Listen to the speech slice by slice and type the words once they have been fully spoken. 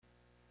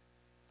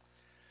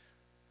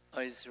Oh,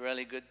 it's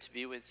really good to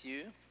be with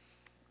you.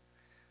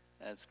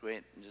 That's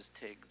great. Just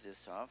take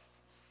this off.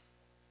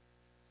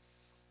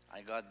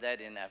 I got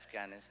that in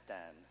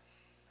Afghanistan.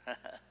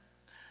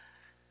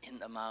 In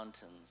the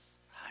mountains,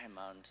 high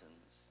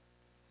mountains.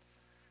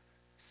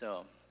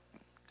 So,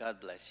 God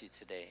bless you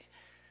today.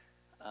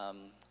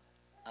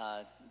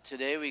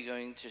 Today we're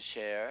going to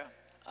share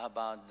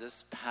about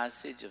this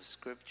passage of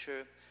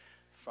Scripture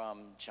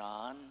from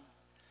John.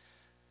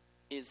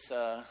 It's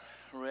a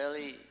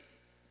really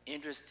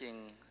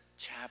interesting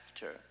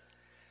chapter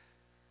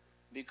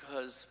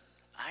because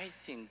I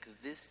think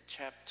this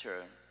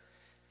chapter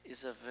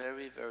is a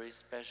very, very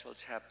special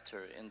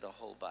chapter in the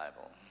whole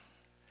Bible,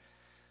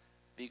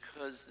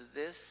 because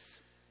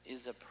this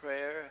is a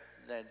prayer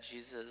that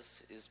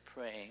Jesus is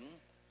praying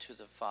to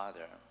the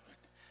Father.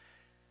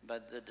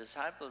 But the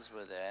disciples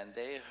were there and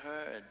they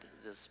heard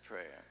this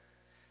prayer.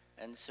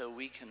 And so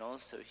we can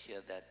also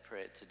hear that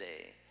prayer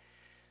today.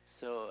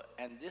 So,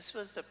 and this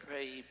was the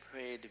prayer he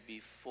prayed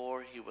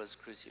before he was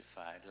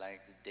crucified,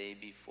 like the day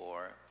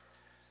before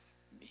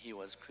he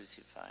was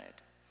crucified.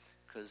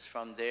 Because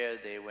from there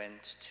they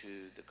went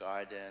to the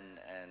garden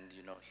and,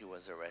 he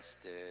was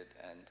arrested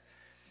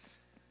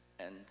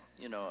and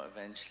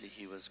eventually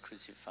he was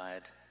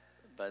crucified.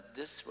 But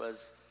this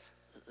was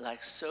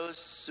like so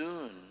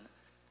soon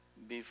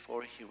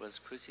before he was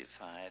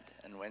crucified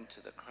and went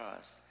to the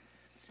cross,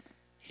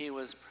 he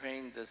was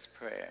praying this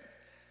prayer.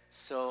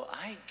 So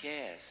I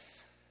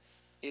guess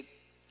it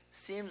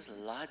seems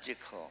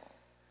logical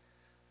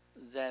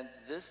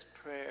that this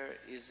prayer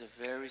is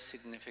very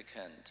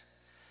significant,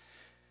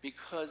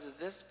 because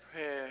this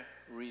prayer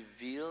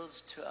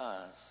reveals to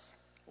us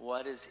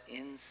what is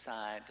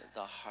inside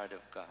the heart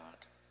of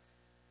God.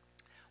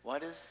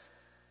 What is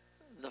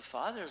the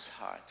Father's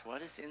heart?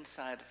 What is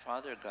inside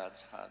Father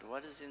God's heart?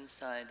 What is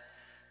inside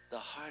the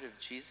heart of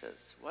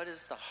Jesus? What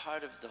is the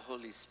heart of the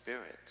Holy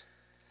Spirit?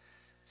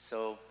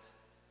 So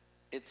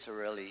it's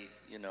really,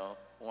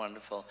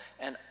 wonderful.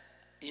 And,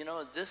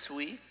 this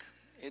week,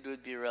 it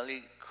would be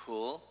really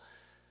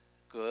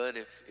good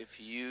if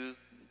you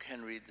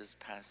can read this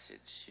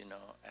passage,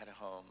 at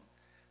home.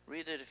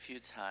 Read it a few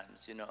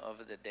times,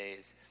 over the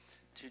days,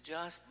 to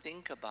just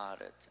think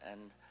about it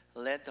and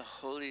let the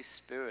Holy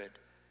Spirit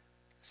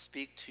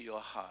speak to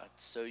your heart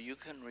so you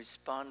can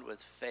respond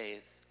with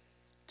faith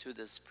to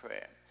this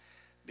prayer.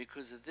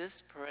 Because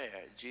this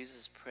prayer,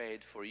 Jesus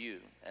prayed for you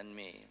and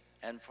me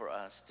and for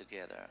us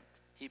together.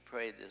 He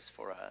prayed this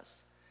for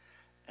us.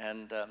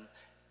 And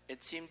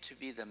it seemed to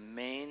be the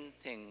main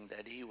thing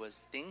that he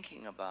was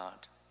thinking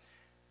about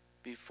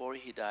before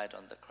he died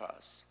on the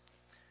cross.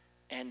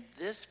 And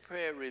this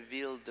prayer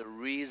revealed the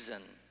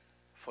reason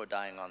for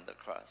dying on the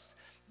cross,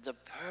 the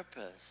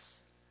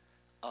purpose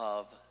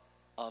of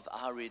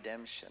our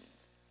redemption.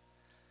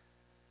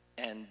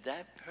 And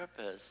that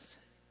purpose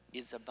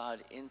is about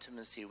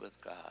intimacy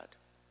with God.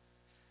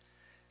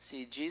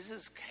 See,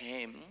 Jesus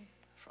came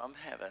from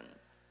heaven.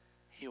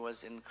 He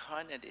was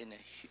incarnate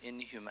in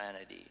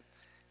humanity.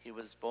 He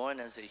was born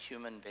as a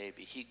human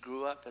baby. He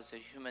grew up as a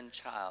human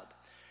child,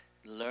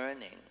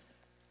 learning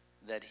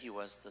that he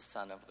was the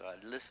Son of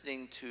God,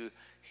 listening to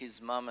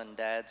his mom and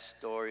dad's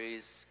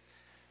stories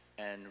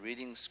and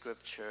reading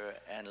Scripture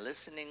and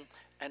listening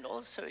and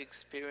also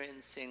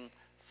experiencing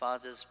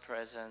Father's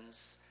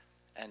presence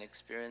and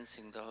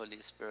experiencing the Holy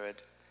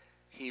Spirit.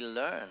 He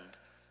learned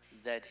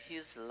that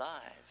his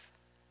life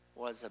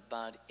was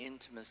about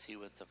intimacy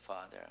with the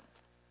Father.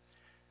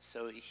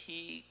 So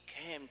he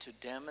came to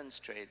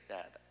demonstrate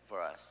that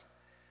for us,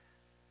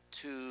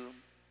 to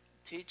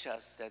teach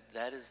us that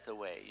that is the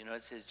way.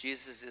 It says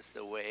Jesus is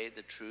the way,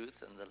 the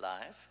truth, and the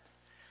life.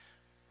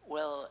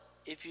 Well,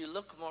 if you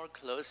look more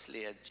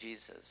closely at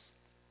Jesus,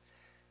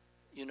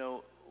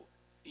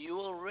 you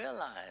will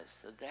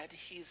realize that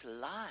his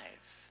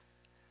life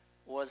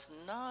was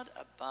not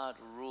about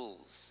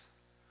rules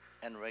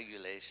and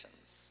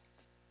regulations.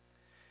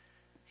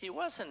 He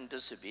wasn't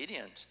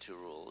disobedient to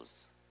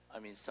rules. I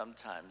mean,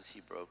 sometimes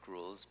he broke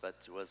rules, but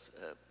it was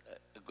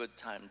a good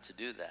time to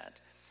do that.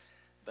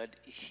 But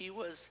he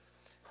was,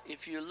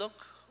 if you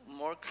look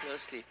more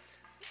closely,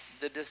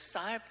 the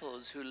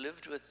disciples who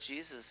lived with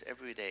Jesus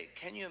every day,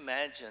 can you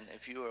imagine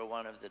if you were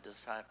one of the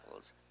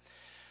disciples?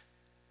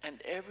 And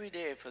every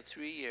day for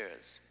 3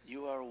 years,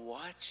 you are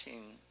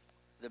watching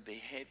the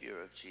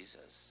behavior of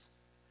Jesus.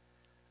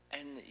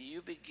 And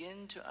you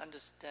begin to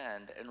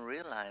understand and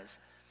realize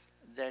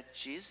that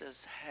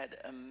Jesus had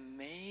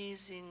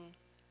amazing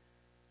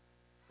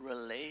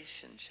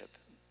relationship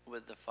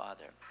with the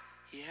Father.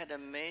 He had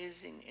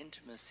amazing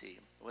intimacy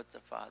with the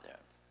Father.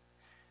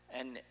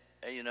 And,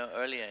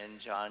 earlier in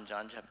John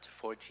chapter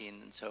 14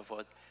 and so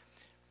forth,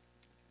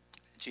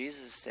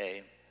 Jesus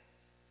say,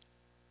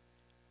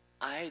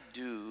 I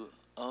do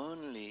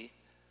only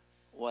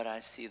what I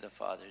see the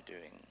Father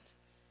doing.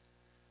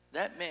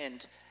 That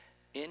meant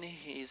in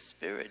his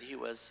spirit, he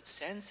was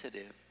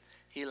sensitive.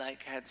 He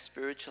had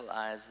spiritual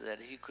eyes that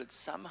he could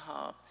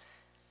somehow,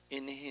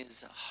 in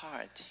his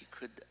heart, he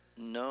could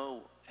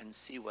know and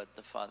see what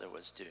the Father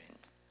was doing.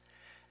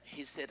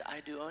 He said,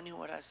 I do only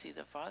what I see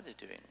the Father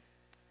doing.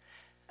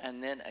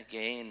 And then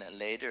again,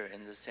 later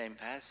in the same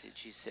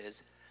passage, he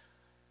says,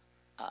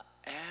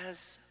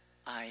 as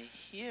I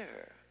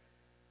hear,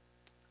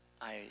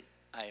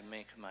 I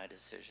make my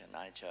decision,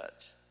 I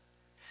judge.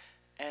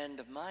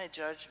 And my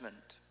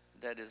judgment,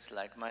 that is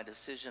like my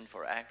decision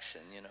for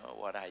action,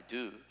 what I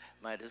do,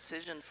 my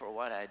decision for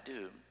what I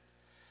do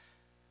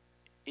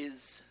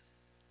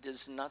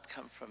does not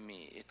come from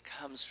me. It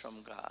comes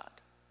from God.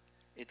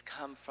 It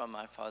comes from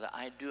my Father.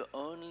 I do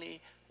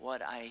only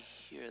what I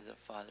hear the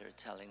Father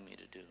telling me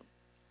to do.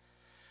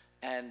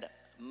 And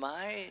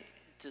my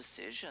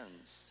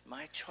decisions,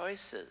 my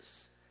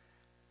choices,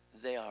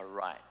 they are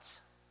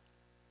right.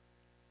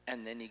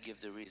 And then he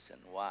gives the reason.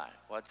 Why?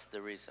 What's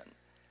the reason?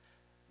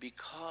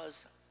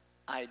 Because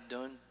I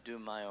don't do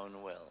my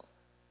own will,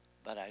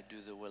 but I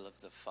do the will of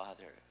the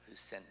Father who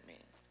sent me.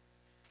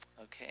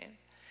 Okay?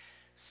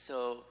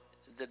 So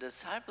the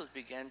disciples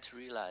began to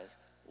realize,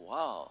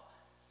 wow,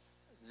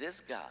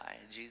 this guy,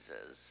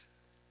 Jesus,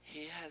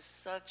 he has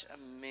such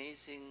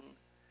amazing,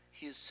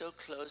 he is so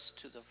close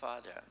to the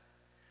Father.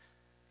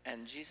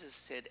 And Jesus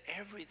said,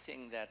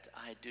 everything that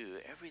I do,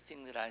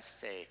 everything that I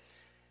say,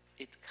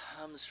 it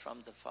comes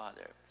from the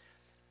Father.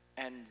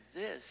 And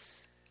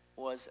this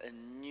was a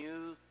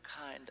new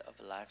kind of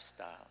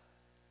lifestyle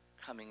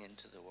coming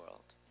into the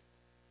world.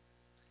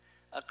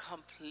 A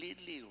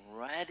completely,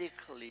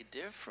 radically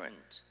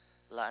different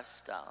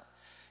lifestyle.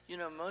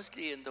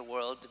 Mostly in the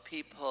world,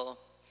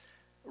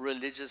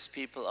 religious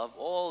people of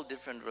all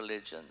different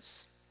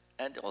religions,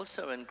 and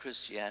also in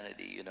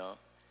Christianity,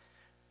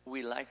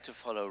 we like to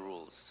follow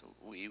rules.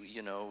 We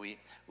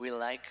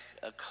like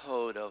a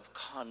code of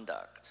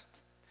conduct.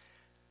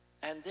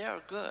 And they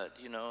are good,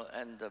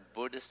 and the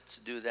Buddhists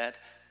do that.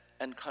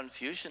 And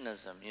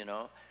Confucianism,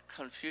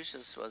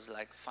 Confucius was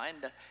like,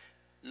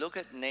 look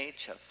at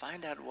nature,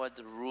 find out what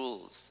the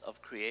rules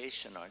of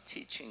creation are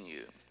teaching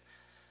you,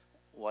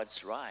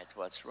 what's right,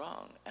 what's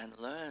wrong, and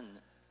learn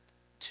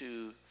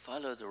to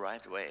follow the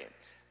right way,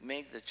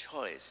 make the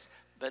choice.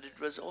 But it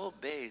was all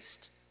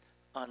based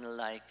on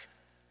like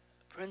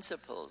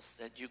principles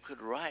that you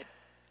could write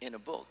in a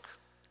book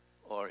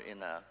or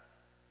in a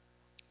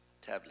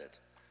tablet,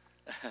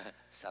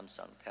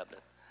 Samsung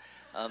tablet.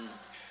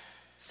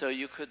 So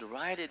you could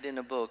write it in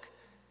a book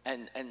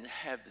and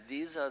have,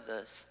 these are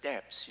the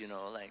steps,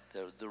 like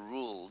the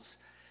rules.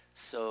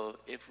 So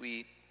if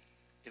we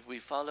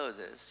follow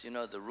this,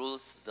 the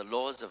rules, the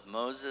laws of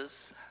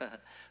Moses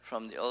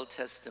from the Old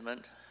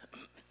Testament,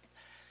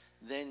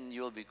 then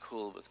you'll be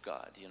cool with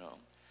God,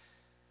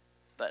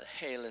 But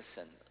hey,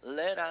 listen,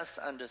 let us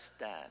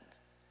understand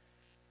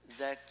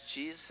that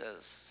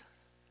Jesus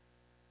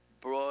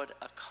brought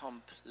a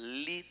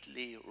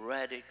completely,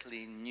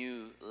 radically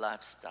new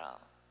lifestyle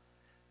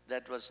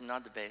that was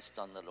not based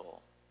on the law.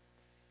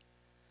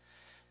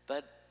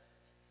 But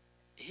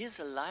his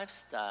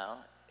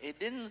lifestyle, it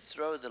didn't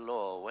throw the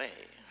law away,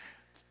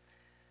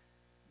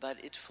 but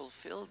it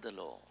fulfilled the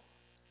law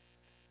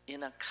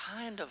in a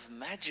kind of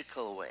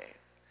magical way,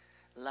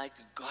 like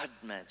God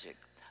magic,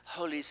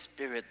 Holy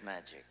Spirit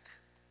magic,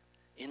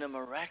 in a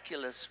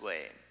miraculous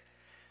way.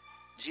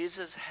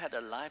 Jesus had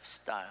a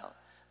lifestyle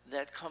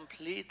that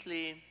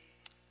completely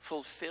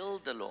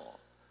fulfilled the law.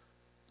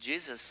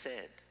 Jesus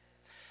said,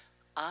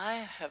 I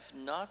have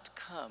not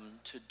come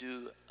to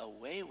do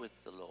away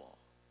with the law.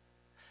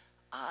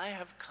 I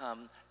have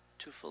come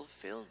to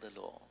fulfill the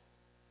law.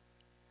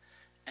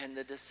 And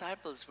the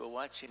disciples were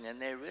watching,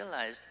 and they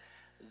realized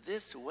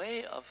this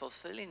way of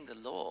fulfilling the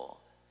law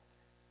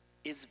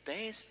is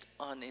based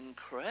on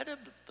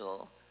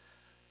incredible,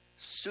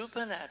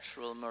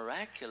 supernatural,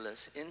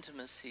 miraculous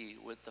intimacy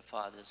with the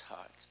Father's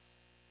heart.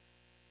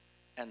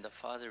 And the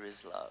Father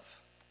is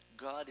love.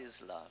 God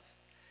is love.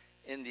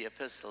 In the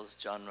epistles,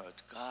 John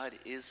wrote, God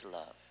is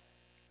love.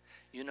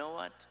 You know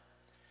what?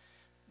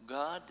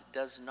 God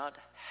does not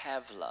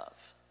have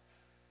love.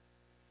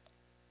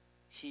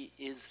 He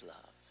is love.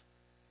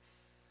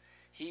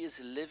 He is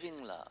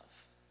living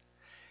love.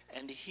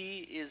 And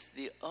he is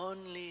the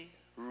only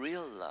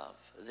real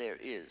love there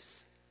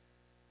is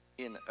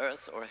in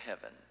earth or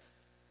heaven.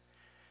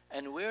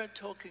 And we're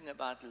talking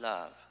about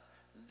love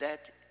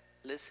that,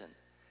 listen,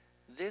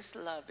 this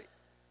love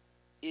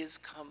is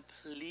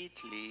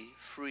completely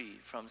free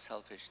from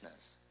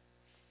selfishness.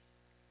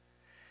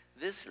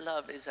 This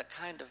love is a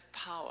kind of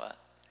power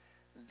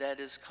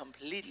that is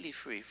completely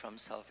free from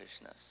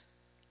selfishness.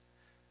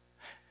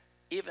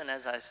 Even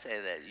as I say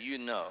that, you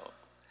know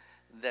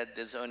that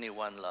there's only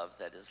one love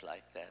that is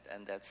like that,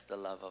 and that's the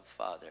love of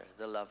Father,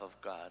 the love of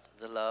God,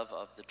 the love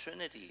of the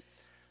Trinity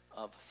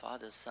of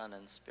Father, Son,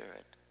 and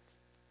Spirit.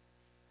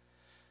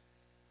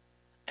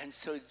 And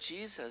so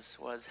Jesus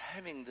was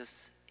having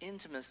this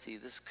intimacy,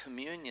 this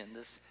communion,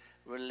 this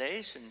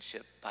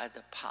relationship by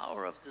the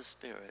power of the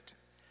Spirit,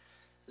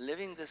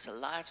 living this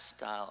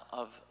lifestyle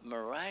of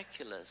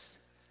miraculous,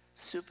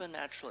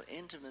 supernatural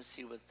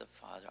intimacy with the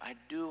Father. I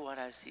do what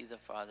I see the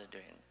Father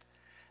doing.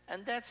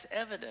 And that's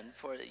evident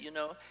for,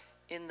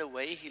 in the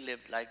way he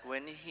lived. Like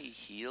when he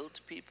healed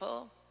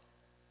people,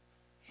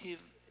 he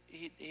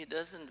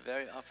doesn't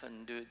very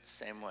often do it the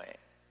same way.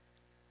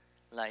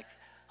 Like,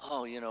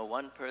 oh,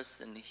 one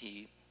person,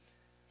 he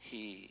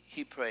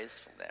prays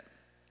for them.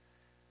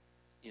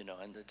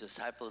 And the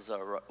disciples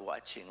are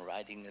watching,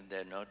 writing in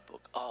their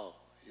notebook,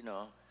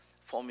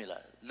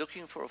 formula,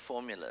 looking for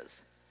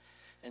formulas,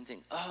 and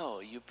think, oh,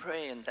 you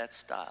pray in that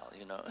style,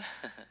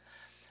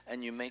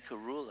 and you make a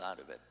rule out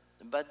of it.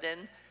 But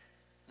then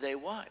they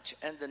watch,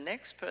 and the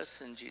next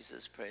person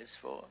Jesus prays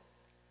for,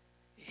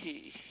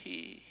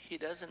 he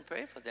doesn't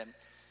pray for them.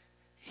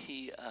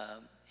 He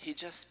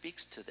just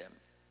speaks to them,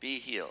 be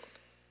healed.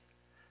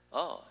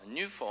 Oh, a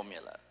new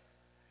formula.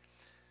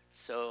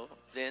 So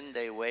then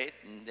they wait,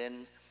 and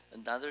then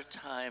another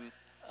time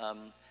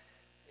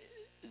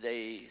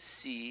they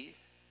see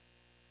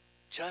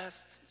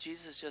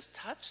Jesus just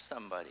touch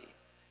somebody,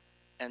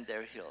 and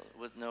they're healed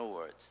with no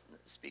words,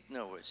 speak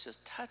no words,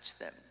 just touch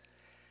them.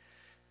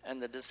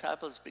 And the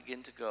disciples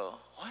begin to go,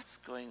 what's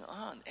going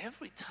on?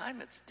 Every time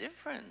it's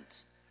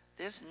different.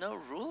 There's no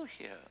rule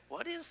here.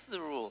 What is the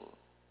rule?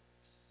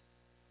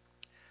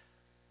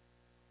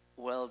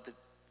 Well,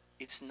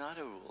 it's not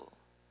a rule.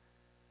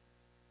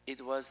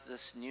 It was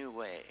this new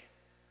way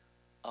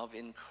of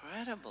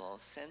incredible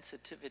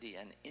sensitivity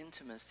and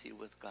intimacy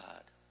with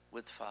God,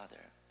 with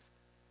Father,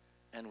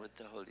 and with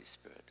the Holy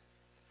Spirit.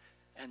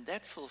 And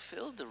that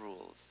fulfilled the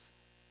rules.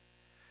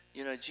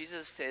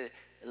 Jesus said,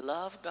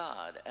 love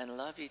God and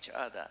love each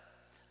other.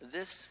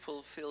 This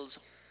fulfills,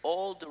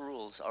 all the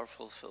rules are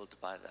fulfilled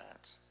by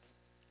that.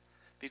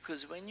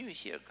 Because when you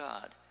hear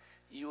God,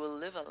 you will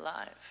live a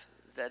life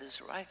that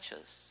is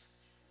righteous,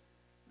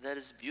 that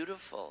is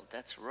beautiful,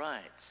 that's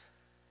right,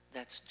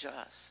 that's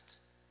just.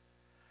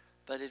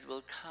 But it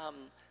will come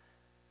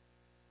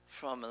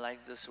from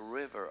like this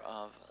river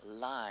of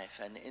life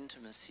and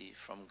intimacy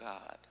from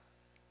God.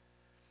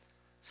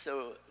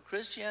 So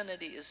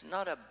Christianity is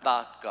not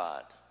about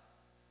God.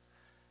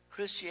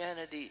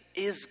 Christianity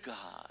is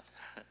God.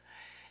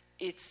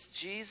 It's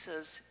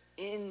Jesus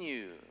in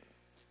you.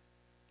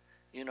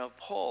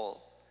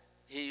 Paul,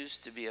 he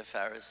used to be a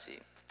Pharisee.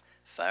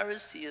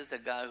 Pharisee is the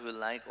guy who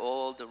liked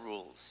all the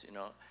rules,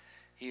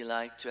 He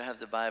liked to have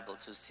the Bible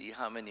to see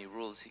how many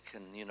rules he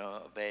can,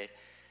 obey,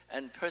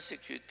 and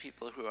persecute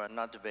people who are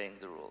not obeying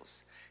the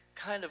rules.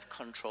 Kind of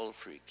control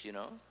freak,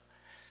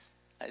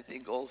 I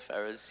think all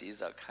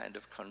Pharisees are kind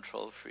of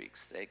control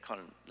freaks. They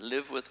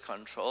live with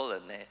control,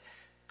 and they're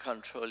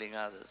controlling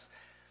others.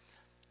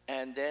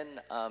 And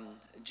then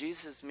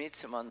Jesus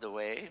meets him on the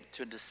way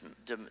to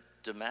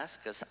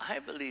Damascus. I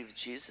believe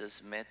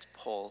Jesus met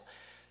Paul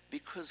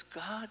because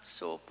God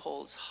saw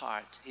Paul's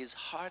heart. His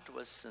heart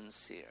was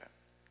sincere.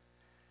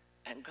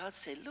 And God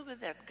said, look at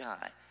that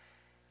guy.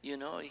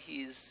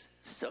 He's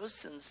so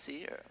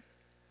sincere,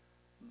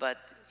 but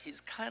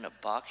he's kind of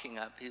barking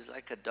up. He's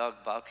like a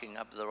dog barking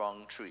up the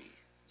wrong tree.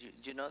 Do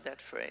you know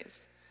that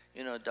phrase?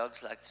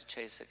 Dogs like to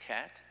chase a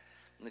cat,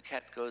 and the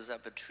cat goes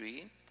up a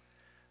tree,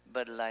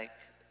 but like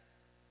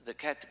the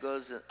cat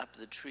goes up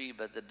the tree,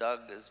 but the dog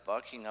is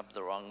barking up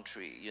the wrong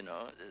tree,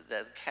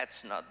 the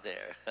cat's not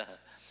there.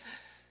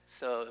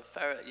 So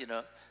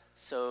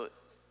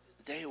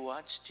they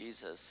watch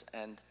Jesus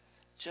and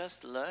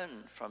just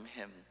learn from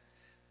him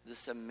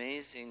this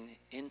amazing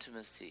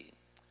intimacy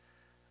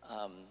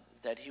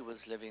that he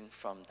was living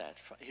from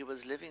that. He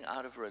was living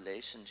out of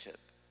relationship.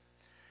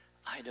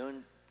 I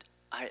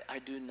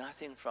do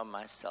nothing from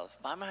myself.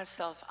 By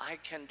myself, I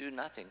can do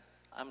nothing.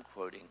 I'm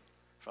quoting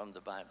from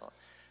the Bible.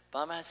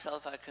 By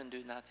myself, I can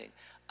do nothing.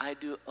 I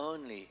do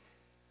only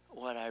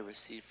what I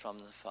receive from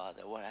the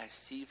Father, what I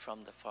see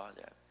from the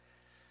Father.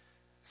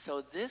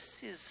 So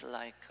this is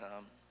like,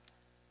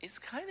 it's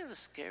kind of a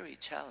scary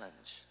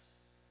challenge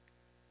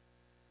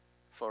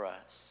for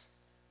us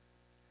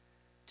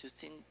to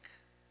think,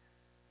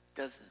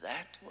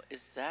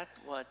 is that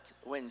what,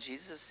 when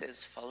Jesus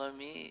says, follow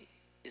me,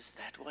 is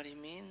that what he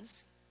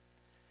means?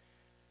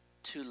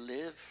 To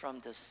live from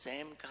the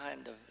same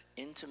kind of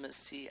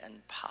intimacy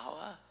and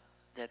power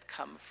that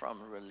come from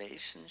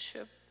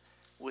relationship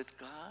with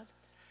God?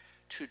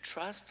 To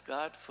trust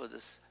God for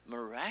this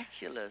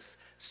miraculous,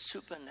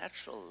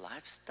 supernatural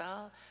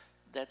lifestyle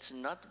that's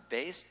not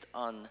based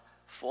on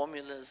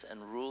formulas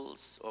and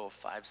rules or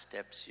 5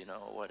 steps,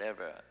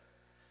 whatever.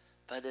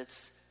 But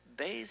it's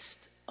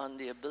based on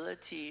the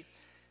ability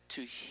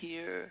to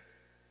hear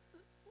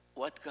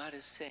what God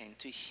is saying,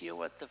 to hear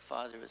what the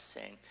Father is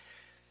saying.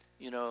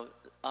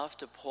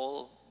 After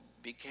Paul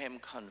became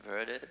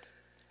converted,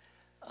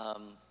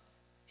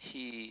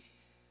 he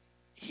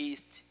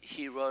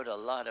wrote a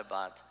lot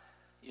about,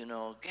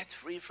 get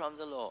free from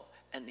the law.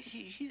 And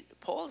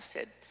Paul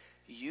said,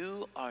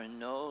 you are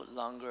no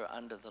longer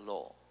under the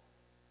law.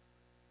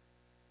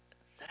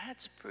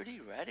 That's pretty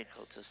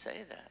radical to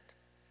say that.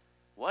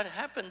 What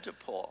happened to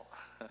Paul?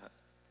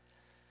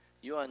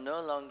 You are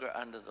no longer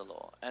under the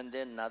law. And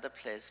then another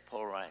place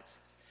Paul writes,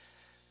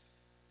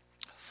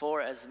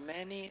 for as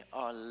many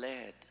are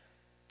led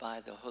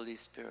by the Holy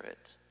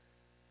Spirit,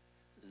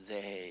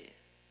 they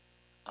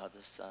are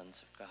the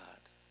sons of God.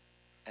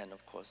 And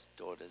of course,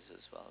 daughters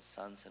as well,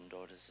 sons and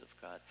daughters of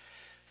God.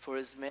 For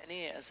as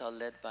many as are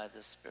led by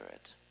the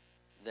Spirit,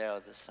 they are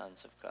the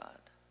sons of God.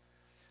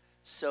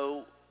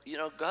 So,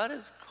 God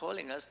is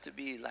calling us to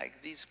be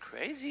like these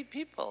crazy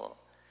people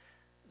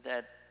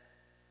that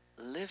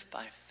live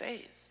by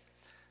faith.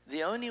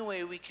 The only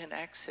way we can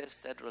access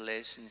that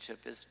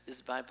relationship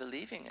is by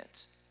believing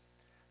it,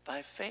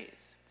 by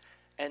faith.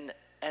 And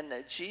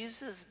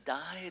Jesus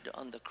died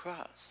on the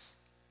cross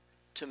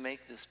to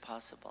make this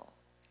possible.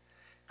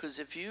 Because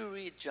if you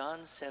read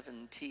John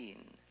 17,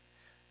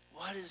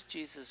 what is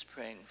Jesus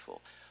praying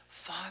for?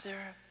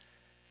 Father,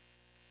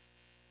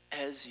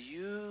 as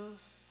you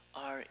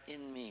are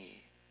in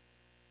me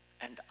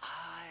and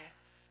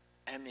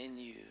I am in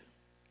you,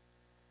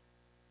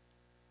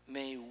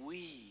 may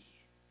we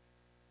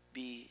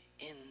be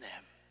in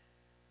them.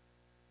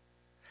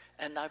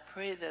 And I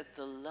pray that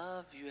the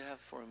love you have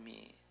for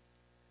me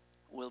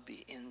will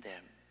be in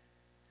them,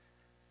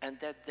 and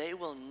that they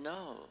will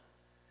know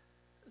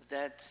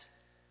that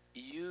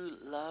you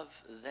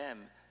love them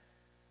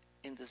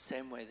in the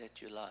same way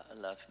that you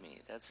love me.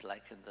 That's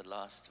like in the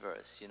last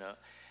verse,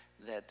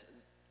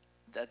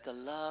 that the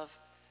love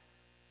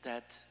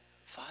that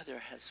Father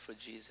has for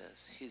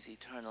Jesus, his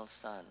eternal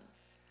Son,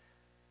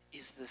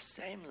 is the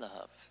same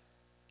love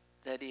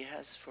that he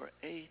has for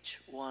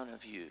each one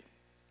of you.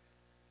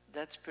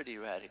 That's pretty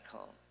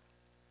radical.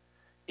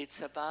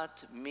 It's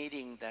about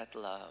meeting that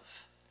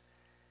love,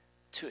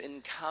 to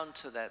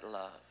encounter that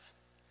love,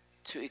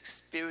 to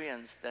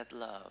experience that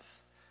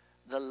love,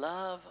 the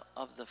love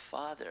of the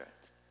father,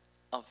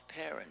 of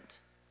parent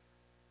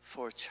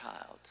for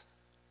child.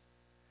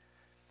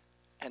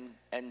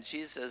 And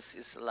Jesus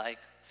is like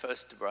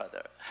first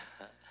brother.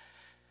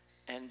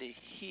 And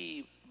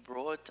he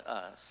brought to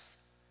us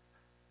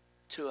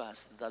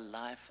the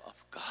life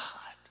of God.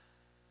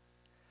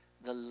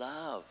 The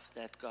love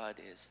that God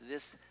is.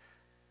 This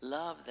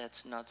love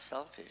that's not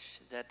selfish,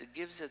 that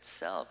gives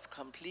itself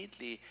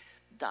completely,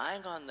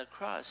 dying on the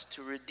cross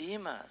to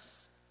redeem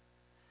us,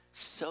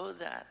 so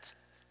that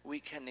we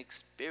can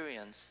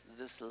experience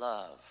this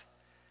love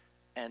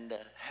and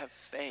have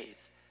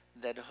faith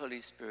that the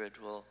Holy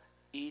Spirit will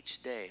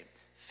each day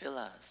fill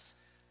us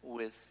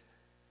with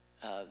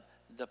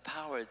the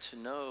power to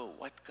know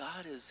what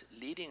God is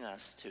leading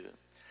us to.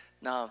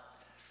 Now,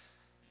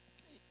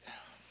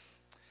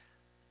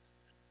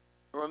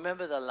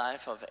 remember the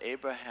life of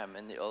Abraham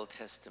in the Old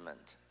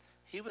Testament.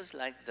 He was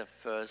like the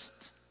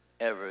first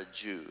ever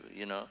Jew,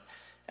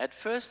 At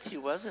first he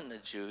wasn't a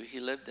Jew. He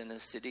lived in a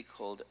city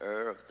called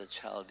Ur of the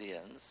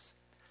Chaldeans.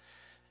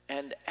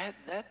 And at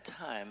that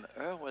time,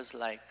 Ur was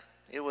like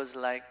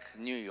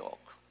New York.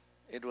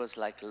 It was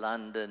like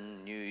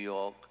London, New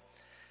York,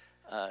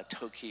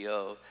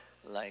 Tokyo,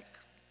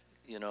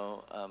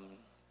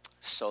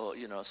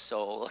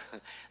 Seoul,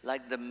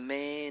 like the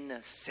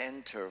main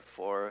center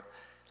for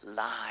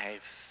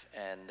life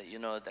and,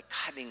 the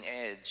cutting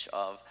edge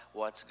of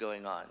what's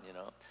going on,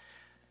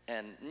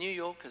 And New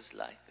York is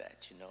like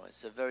that,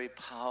 It's a very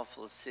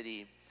powerful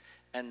city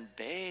and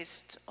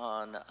based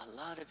on a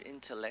lot of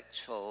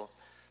intellectual,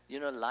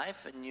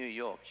 life in New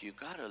York. You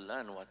got to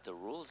learn what the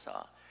rules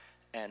are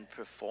and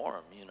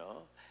perform,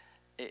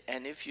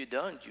 And if you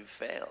don't, you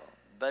fail.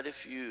 But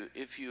if you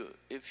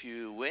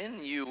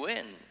win, you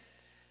win.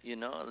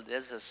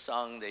 There's a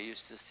song they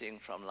used to sing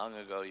from long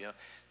ago,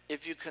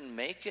 if you can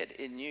make it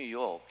in New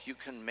York, you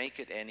can make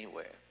it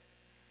anywhere.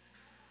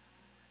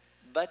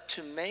 But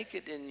to make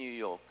it in New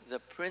York, the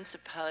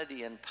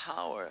principality and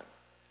power,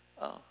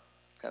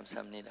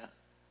 감사합니다.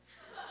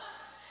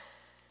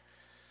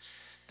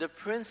 The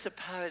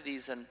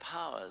principalities and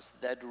powers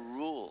that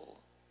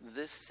rule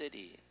this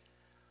city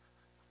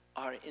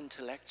are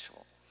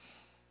intellectual.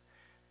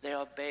 They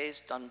are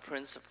based on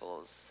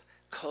principles,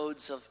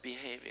 codes of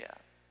behavior.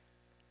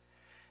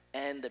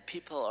 And the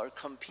people are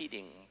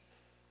competing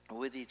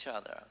with each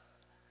other.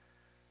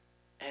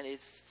 And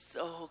it's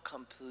so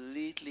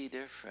completely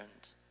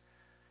different.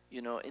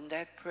 In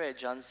that prayer,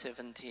 John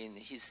 17,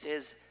 he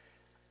says,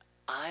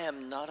 I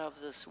am not of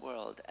this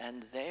world,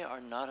 and they are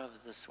not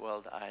of this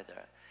world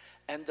either.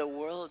 And the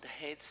world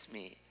hates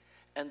me,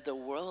 and the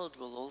world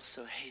will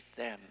also hate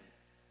them.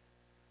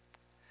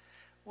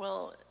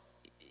 Well,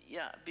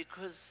 yeah,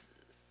 because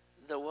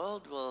the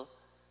world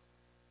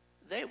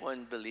they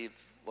won't believe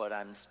what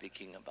I'm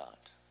speaking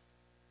about.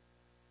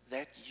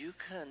 That you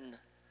can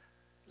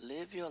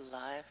live your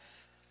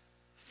life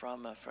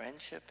from a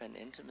friendship and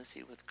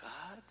intimacy with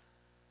God.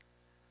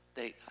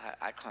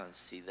 I can't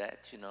see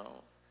that,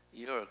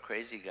 You're a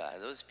crazy guy.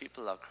 Those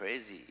people are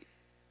crazy.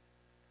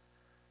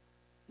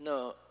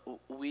 No,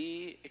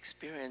 we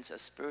experience a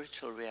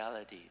spiritual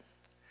reality.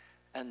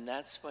 And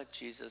that's what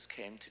Jesus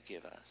came to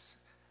give us.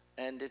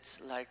 And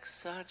it's like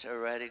such a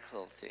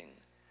radical thing.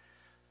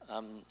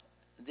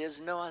 There's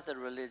no other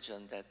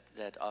religion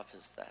that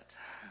offers that.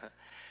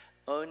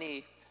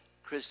 Only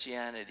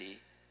Christianity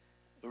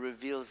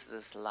reveals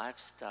this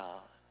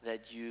lifestyle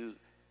that you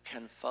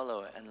can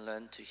follow and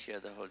learn to hear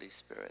the Holy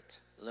Spirit,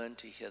 learn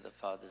to hear the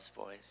Father's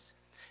voice,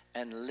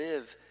 and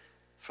live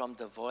from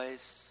the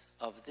voice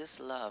of this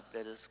love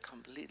that is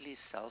completely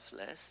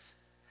selfless,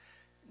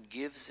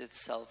 gives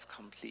itself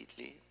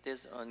completely.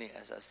 There's only,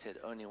 as I said,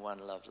 only one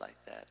love like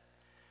that.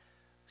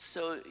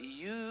 So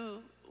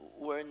you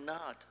were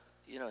not,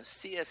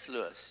 C.S.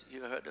 Lewis.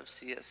 You heard of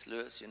C.S.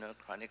 Lewis,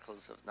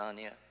 Chronicles of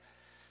Narnia.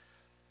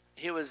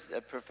 He was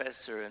a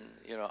professor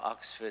in,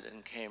 Oxford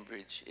and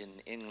Cambridge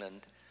in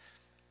England.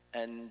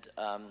 And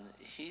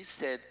he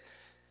said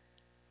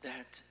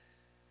that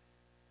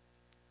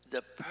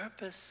the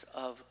purpose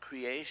of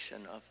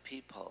creation of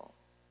people,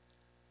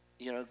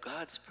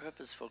 God's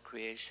purpose for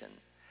creation,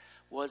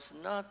 was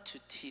not to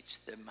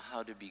teach them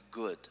how to be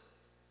good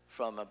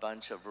from a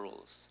bunch of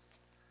rules,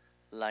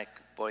 like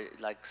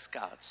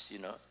scouts,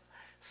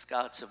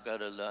 Scouts have got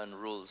to learn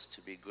rules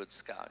to be good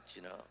scouts,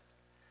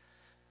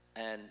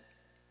 And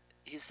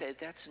he said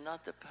that's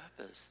not the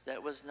purpose.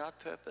 That was not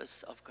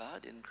purpose of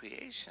God in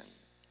creation.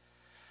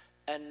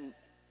 And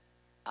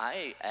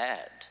I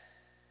add,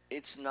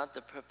 it's not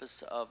the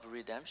purpose of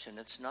redemption.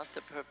 It's not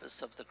the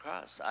purpose of the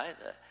cross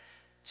either,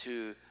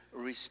 to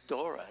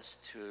restore us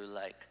to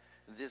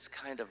this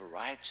kind of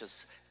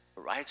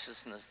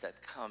righteousness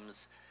that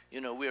comes.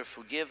 We're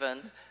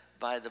forgiven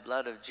by the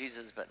blood of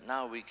Jesus, but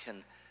now we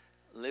can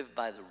live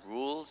by the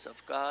rules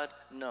of God.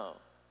 No,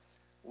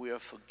 we are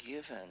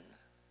forgiven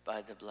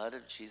by the blood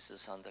of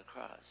Jesus on the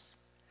cross,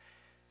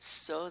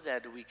 so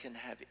that we can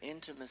have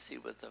intimacy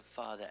with the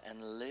Father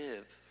and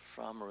live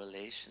from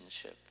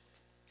relationship.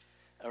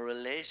 A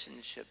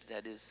relationship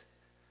that is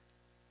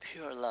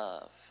pure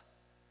love,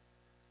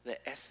 the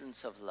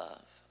essence of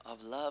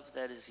love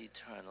that is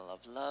eternal,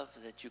 of love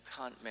that you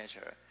can't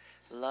measure,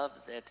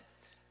 love that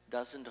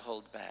doesn't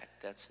hold back,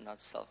 that's not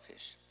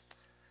selfish.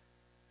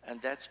 And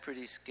that's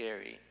pretty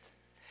scary,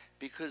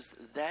 because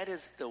that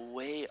is the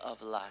way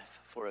of life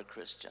for a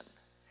Christian.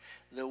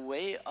 The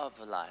way of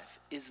life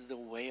is the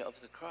way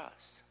of the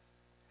cross.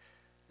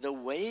 The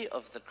way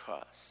of the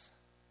cross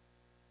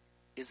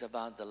is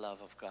about the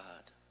love of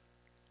God.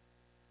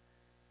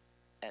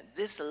 And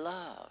this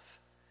love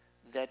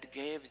that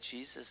gave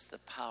Jesus the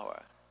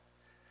power,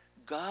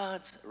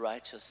 God's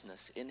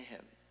righteousness in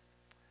him.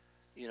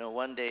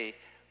 One day,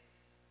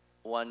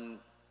 one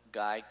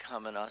guy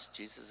come and ask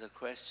Jesus a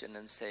question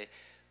and say,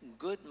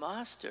 "Good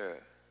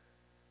master."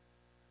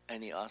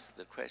 And he asked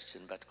the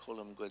question, but call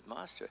him good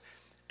master.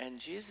 And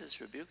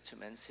Jesus rebuked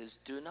him and says,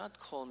 "Do not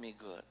call me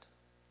good.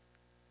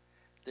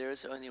 There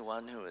is only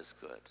one who is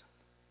good."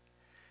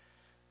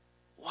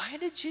 Why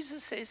did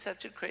Jesus say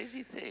such a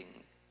crazy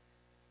thing?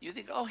 You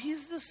think, oh,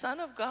 he's the Son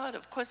of God.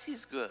 Of course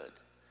he's good.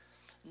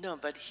 No,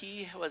 but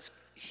he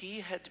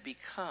had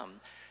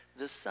become,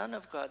 the Son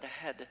of God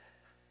had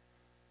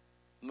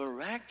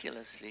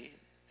miraculously,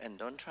 and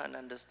don't try and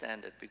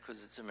understand it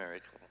because it's a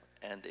miracle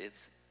and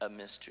it's a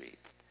mystery.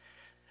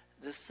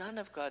 The Son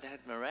of God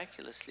had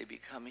miraculously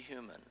become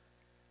human,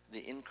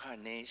 the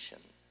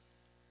incarnation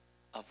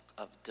of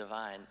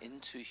divine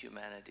into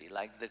humanity.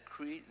 Like the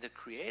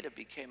Creator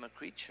became a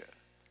creature.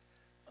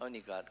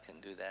 Only God can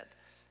do that.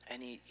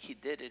 And he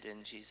did it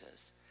in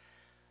Jesus.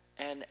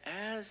 And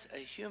as a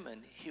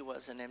human, he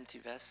was an empty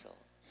vessel.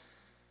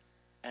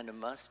 And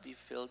must be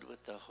filled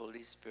with the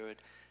Holy Spirit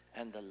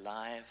and the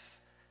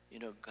life.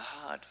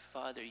 God,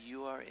 Father,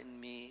 you are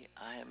in me,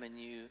 I am in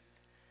you.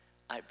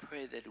 I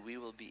pray that we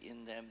will be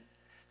in them.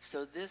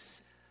 So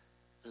this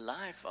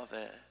life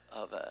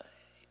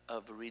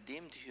of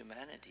redeemed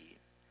humanity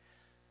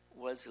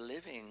was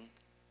living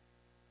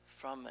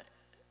from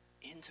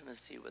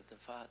intimacy with the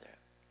Father.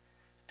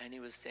 And he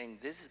was saying,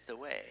 this is the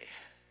way.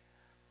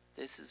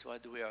 This is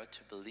what we are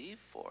to believe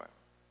for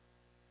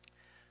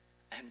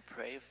and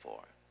pray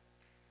for.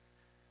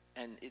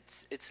 And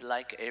it's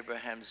like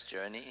Abraham's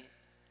journey.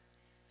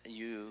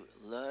 You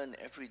learn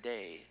every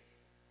day.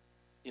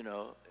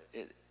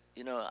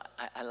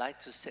 I like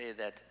to say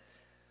that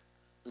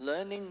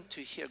learning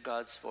to hear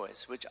God's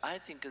voice, which I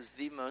think is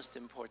the most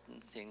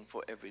important thing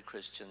for every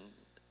Christian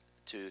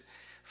to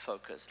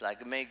focus,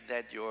 make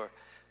that your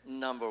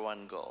number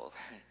one goal,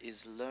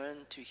 is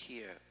learn to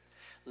hear,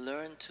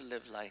 learn to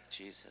live like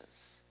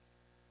Jesus.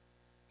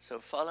 So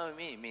follow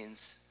me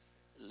means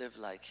live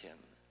like him,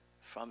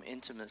 from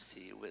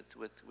intimacy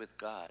with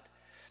God.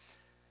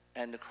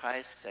 And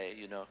Christ say,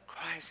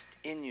 Christ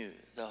in you,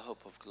 the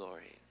hope of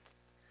glory.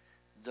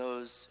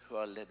 Those who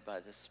are led by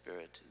the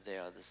Spirit, they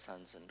are the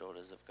sons and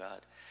daughters of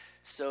God.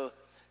 So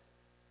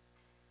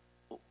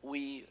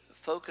we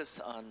focus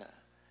on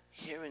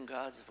hearing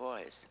God's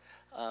voice.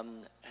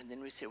 And then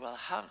we say, well,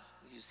 how?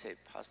 You say,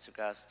 Pastor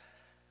Gas,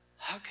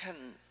 how can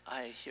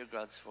I hear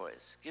God's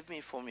voice? Give me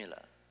a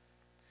formula.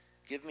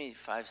 Give me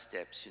 5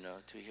 steps,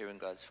 to hearing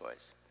God's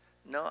voice.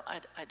 No,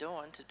 I don't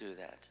want to do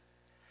that.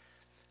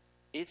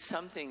 It's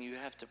something you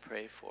have to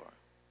pray for.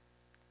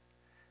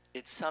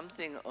 It's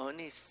something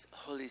only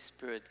Holy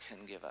Spirit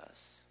can give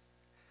us.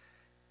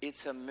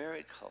 It's a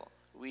miracle.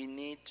 We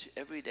need to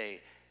every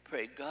day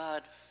pray,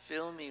 God,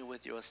 fill me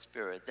with your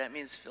Spirit. That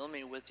means fill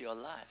me with your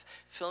life.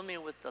 Fill me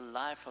with the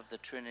life of the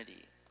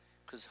Trinity.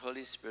 Because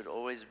Holy Spirit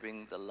always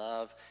brings the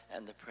love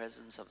and the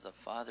presence of the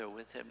Father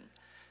with him,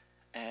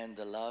 and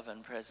the love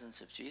and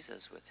presence of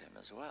Jesus with him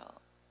as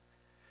well.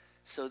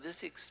 So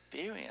this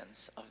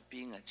experience of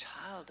being a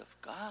child of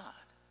God,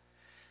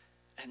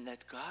 and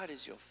that God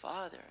is your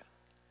Father,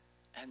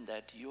 and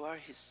that you are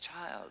his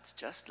child,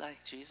 just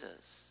like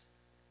Jesus,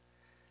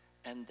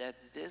 and that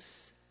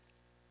this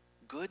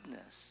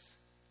goodness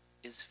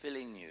is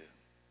filling you.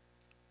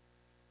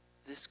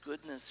 This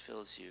goodness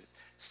fills you,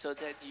 so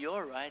that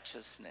your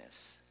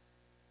righteousness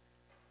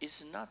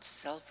is not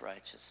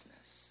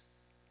self-righteousness.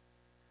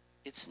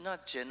 It's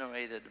not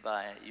generated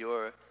by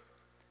your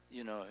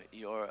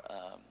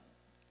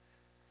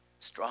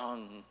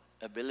strong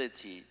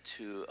ability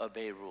to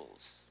obey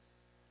rules.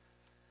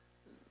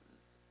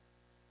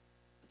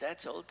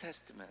 That's Old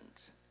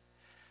Testament.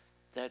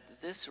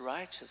 That this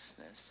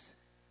righteousness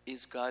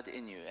is God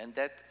in you. And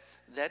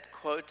that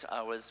quote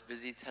I was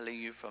busy telling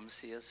you from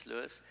C.S.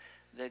 Lewis,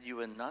 that you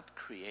were not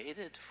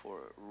created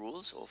for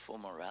rules or for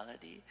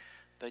morality,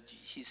 but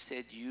he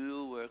said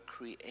you were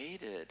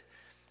created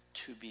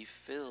to be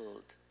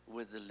filled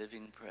with the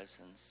living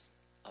presence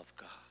of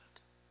God.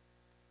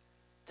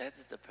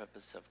 That's the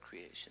purpose of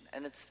creation.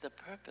 And it's the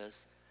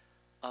purpose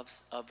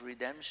of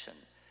redemption,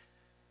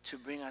 to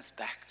bring us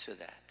back to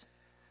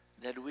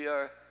that we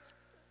are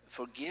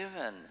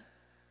forgiven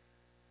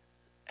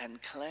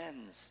and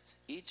cleansed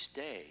each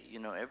day.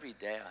 Every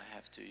day I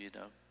have to,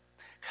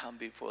 come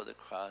before the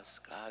cross.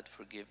 God,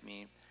 forgive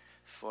me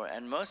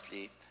and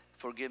mostly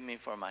forgive me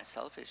for my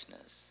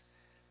selfishness,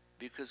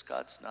 because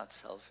God's not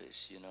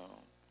selfish,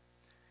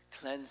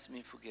 Cleanse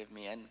me, forgive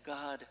me. And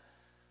God,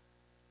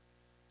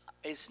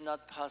 it's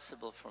not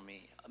possible for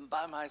me.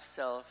 By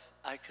myself,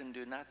 I can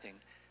do nothing.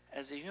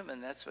 As a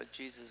human, that's what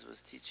Jesus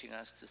was teaching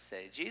us to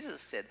say.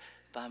 Jesus said,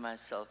 by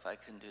myself, I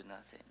can do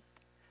nothing.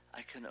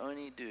 I can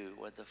only do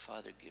what the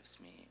Father gives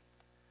me.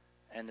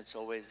 And it's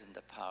always in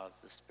the power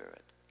of the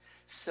Spirit.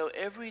 So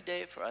every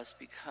day for us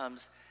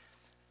becomes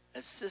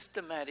a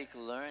systematic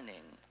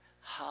learning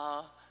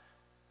how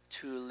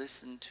to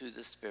listen to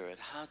the Spirit,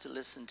 how to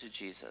listen to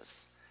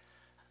Jesus,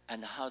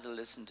 and how to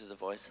listen to the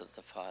voice of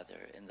the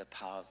Father in the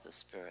power of the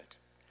Spirit.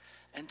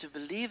 And to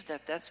believe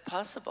that that's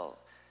possible.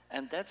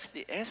 And that's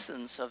the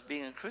essence of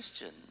being a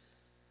Christian.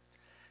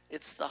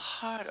 It's the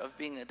heart of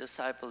being a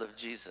disciple of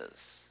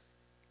Jesus.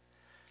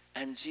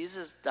 And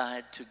Jesus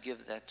died to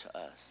give that to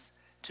us,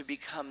 to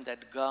become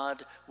that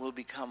God will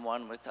become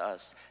one with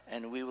us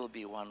and we will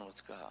be one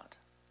with God.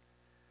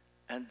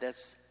 And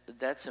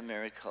that's a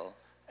miracle,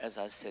 as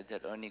I said,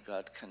 that only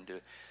God can do.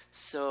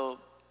 So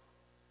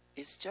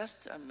it's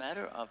just a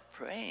matter of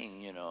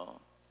praying,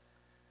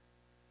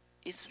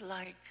 It's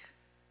like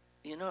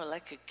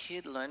a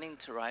kid learning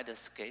to ride a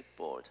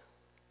skateboard.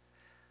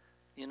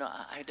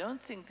 I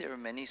don't think there are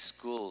many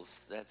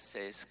schools that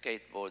say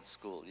skateboard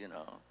school,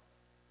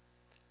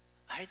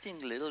 I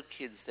think little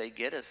kids, they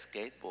get a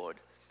skateboard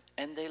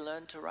and they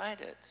learn to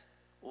ride it.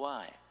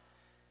 Why?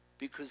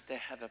 Because they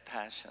have a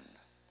passion.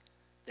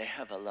 They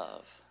have a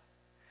love.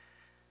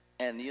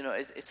 And,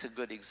 it's a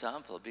good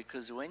example,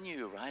 because when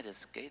you ride a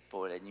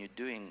skateboard and you're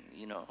doing,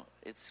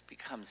 it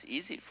becomes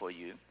easy for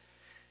you,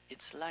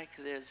 it's like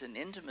there's an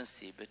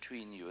intimacy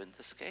between you and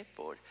the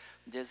skateboard.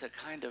 There's a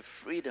kind of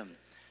freedom,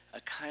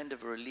 a kind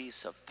of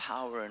release of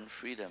power and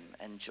freedom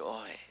and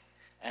joy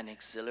and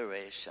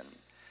exhilaration,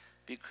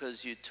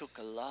 because you took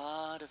a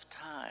lot of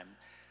time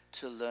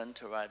to learn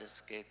to ride a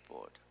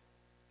skateboard.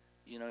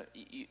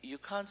 You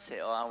can't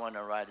say, oh, I want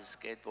to ride a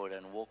skateboard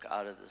and walk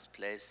out of this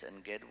place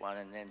and get one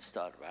and then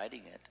start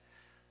riding it.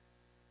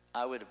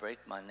 I would break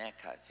my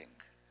neck, I think,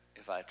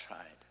 if I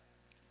tried.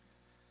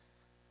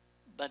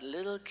 But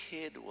little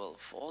kid will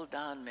fall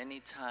down many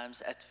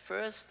times. At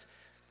first,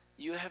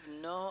 you have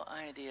no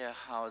idea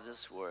how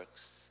this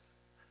works.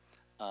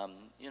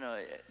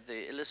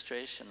 The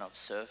illustration of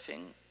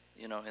surfing,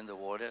 in the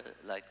water,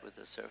 like with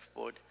a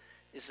surfboard,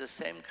 is the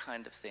same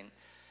kind of thing.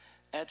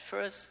 At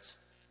first,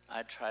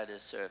 I try to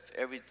surf.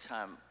 Every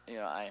time,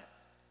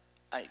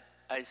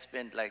 I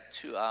spent like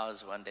 2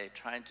 hours one day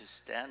trying to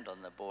stand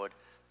on the board.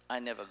 I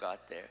never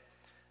got there.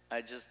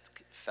 I just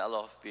fell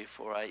off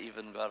before I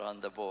even got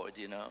on the board,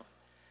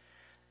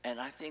 And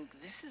I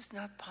think, this is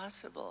not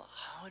possible.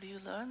 How do you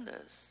learn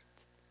this?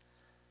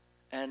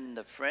 And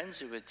the friends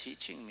who were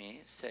teaching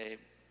me say,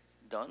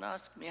 don't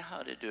ask me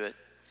how to do it.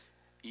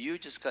 You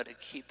just got to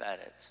keep at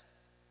it.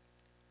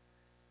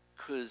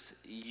 Because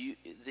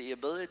the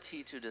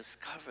ability to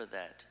discover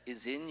that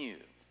is in you.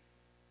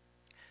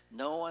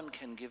 No one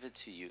can give it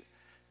to you.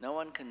 No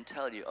one can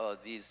tell you, oh,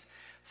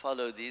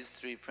 follow these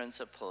 3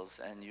 principles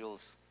and you'll,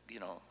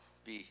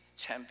 be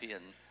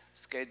champion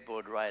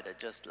skateboard rider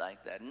just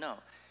like that.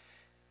 No.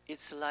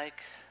 It's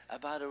like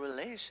about a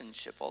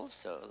relationship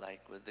also,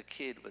 like with the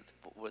kid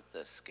with the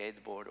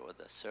skateboard, or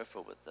the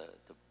surfer with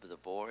the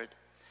board.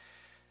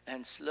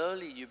 And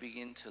slowly you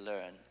begin to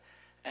learn.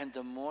 And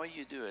the more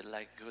you do it,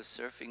 like go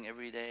surfing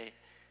every day,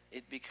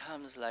 it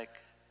becomes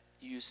like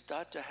you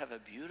start to have a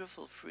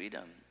beautiful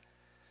freedom.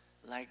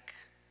 Like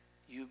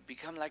you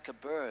become like a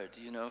bird,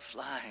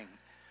 flying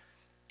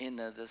in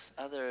this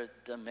other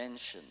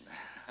dimension.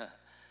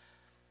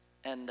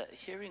 And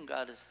hearing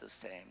God is the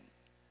same.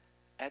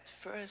 At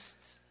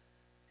first,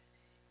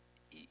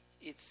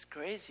 it's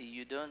crazy.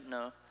 You don't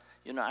know.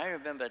 I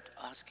remember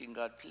asking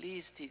God,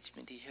 please teach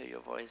me to hear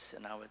your voice.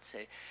 And I would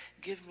say,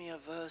 give me a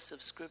verse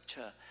of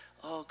scripture.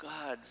 Oh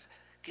God,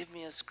 give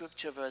me a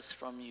scripture verse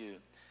from you.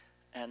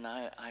 And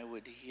I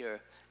would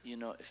hear,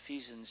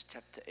 Ephesians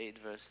chapter 8,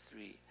 verse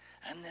 3.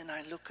 And then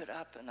I look it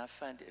up and I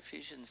find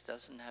Ephesians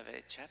doesn't have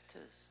 8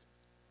 chapters.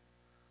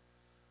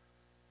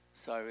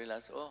 So I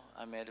realized,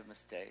 I made a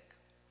mistake.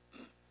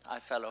 I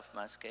fell off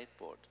my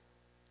skateboard.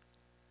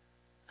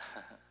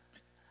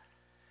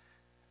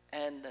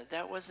 And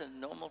that was a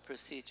normal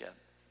procedure.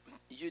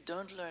 You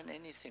don't learn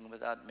anything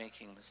without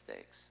making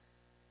mistakes.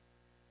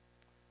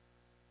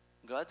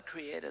 God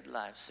created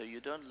life, so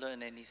you don't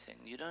learn anything.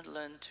 You don't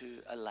learn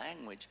a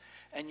language,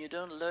 and you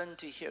don't learn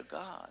to hear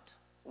God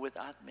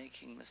without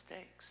making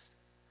mistakes.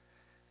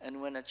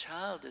 And when a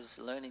child is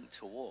learning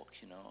to walk,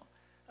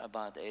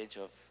 about the age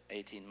of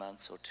 18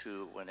 months or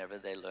 2, whenever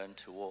they learn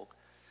to walk,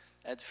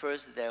 at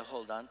first they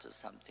hold on to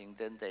something,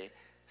 then they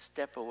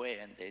step away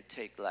and they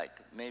take like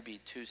maybe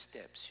 2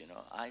 steps.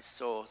 I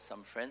saw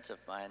some friends of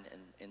mine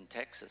in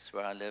Texas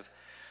where I live.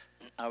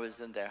 I was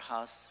in their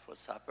house for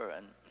supper,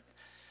 and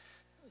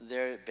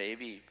their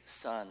baby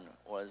son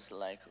was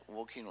like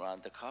walking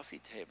around the coffee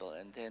table,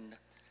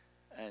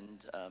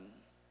 and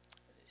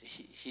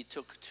he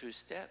took 2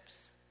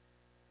 steps,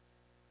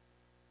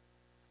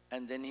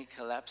 and then he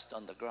collapsed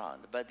on the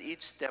ground. But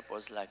each step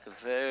was like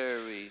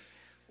very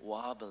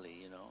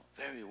wobbly,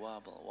 very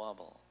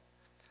wobble.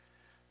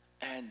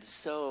 And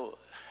so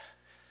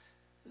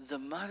the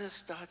mother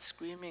starts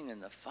screaming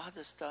and the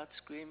father starts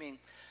screaming,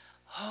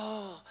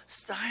 oh,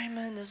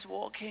 Simon is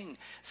walking,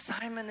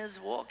 Simon is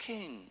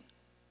walking.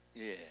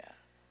 Yeah.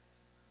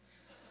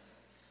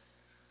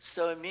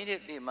 So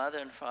immediately mother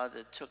and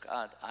father took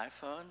out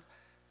iPhone,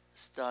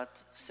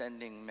 start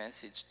sending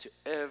message to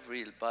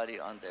everybody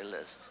on their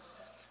list.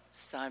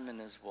 Simon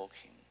is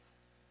walking.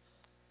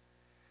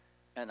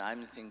 And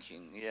I'm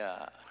thinking,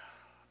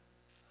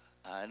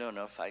 I don't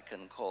know if I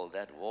can call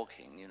that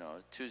walking,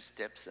 2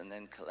 steps and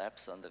then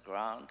collapse on the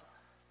ground.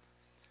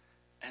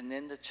 And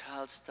then the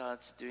child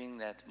starts doing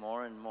that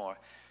more and more.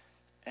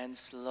 And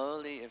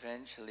slowly,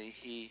 eventually,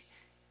 he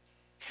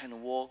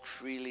can walk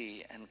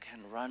freely and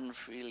can run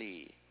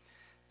freely.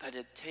 But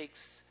it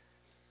takes,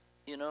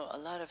 a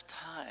lot of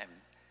time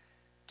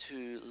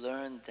to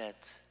learn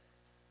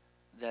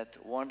that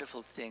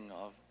wonderful thing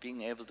of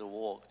being able to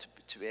walk,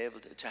 to be able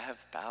to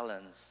have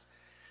balance,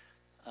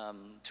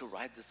 to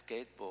ride the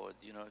skateboard,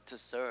 to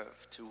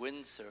surf, to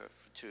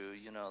windsurf, to,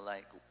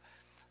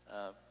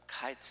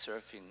 kite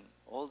surfing,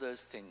 all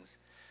those things.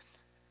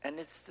 And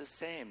it's the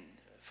same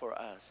for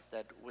us,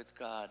 that with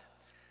God,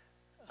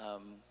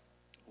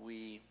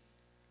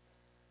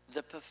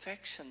 the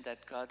perfection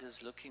that God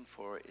is looking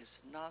for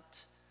is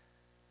not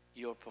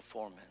your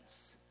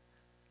performance,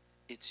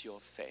 it's your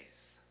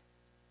faith.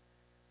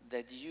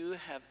 That you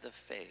have the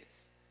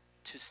faith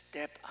to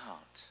step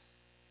out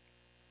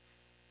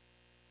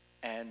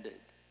and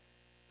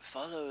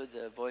follow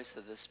the voice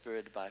of the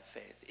Spirit by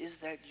faith. Is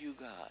that you,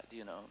 God?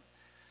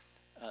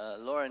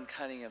 Lauren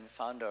Cunningham,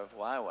 founder of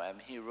YWAM,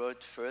 he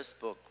wrote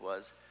first book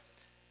was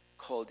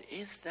called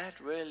Is That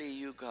Really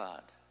You,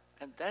 God?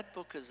 And that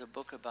book is a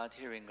book about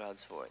hearing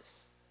God's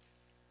voice.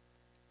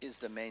 Is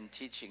the main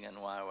teaching in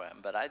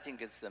YWAM, but I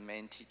think it's the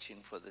main teaching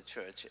for the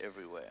church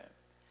everywhere.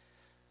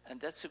 And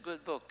that's a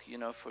good book,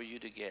 for you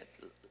to get.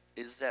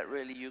 Is That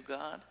Really You,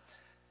 God?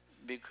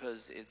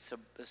 Because it's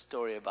a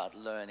story about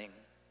learning.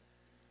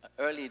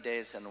 Early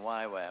days in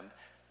YWAM,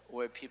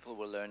 where people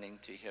were learning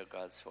to hear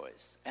God's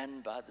voice,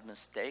 and about the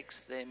mistakes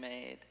they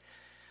made,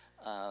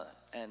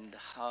 and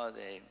how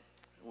they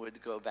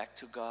would go back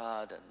to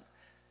God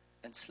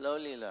and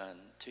slowly learn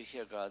to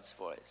hear God's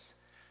voice.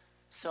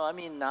 So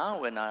now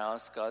when I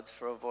ask God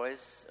for a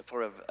voice,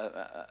 for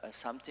a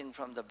something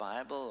from the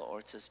Bible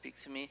or to speak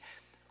to me,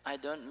 I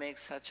don't make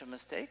such a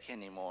mistake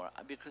anymore,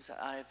 because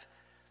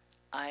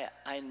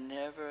I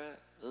never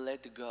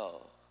let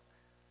go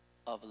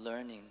of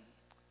learning,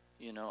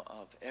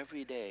 of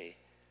every day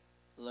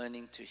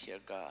learning to hear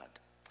God.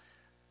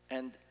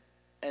 And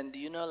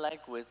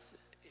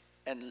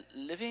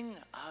living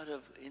out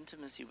of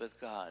intimacy with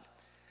God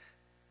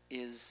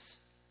is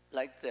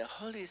like the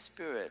Holy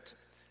Spirit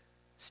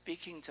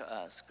speaking to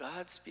us.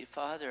 God's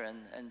Father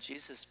and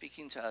Jesus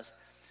speaking to us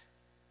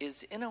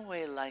is in a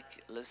way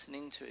like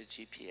listening to a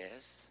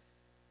GPS.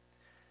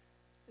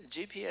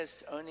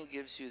 GPS only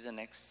gives you the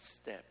next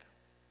step.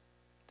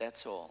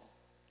 That's all.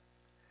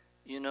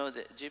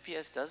 The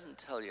GPS doesn't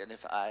tell you, and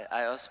if I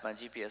ask my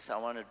GPS, I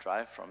want to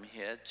drive from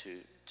here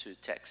to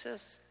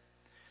Texas,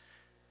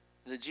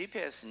 the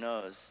GPS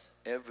knows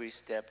every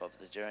step of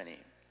the journey,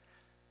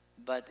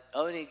 but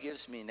only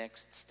gives me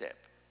next step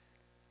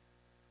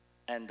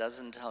and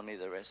doesn't tell me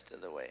the rest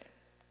of the way.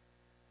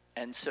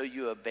 And so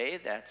you obey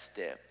that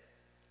step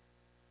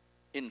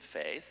in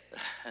faith,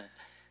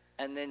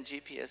 and then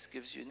GPS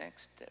gives you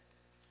next step.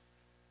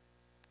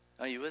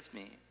 Are you with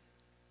me?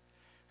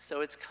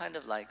 So it's kind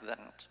of like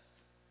that.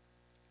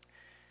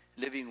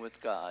 Living with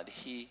God,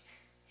 He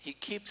He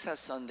keeps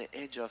us on the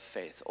edge of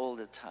faith all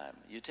the time.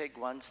 You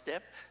take one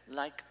step,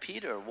 like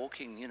Peter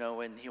walking,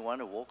 when he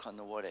wanted to walk on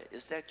the water.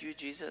 Is that you,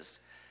 Jesus?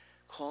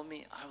 Call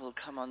me, I will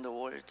come on the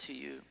water to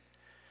you.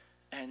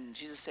 And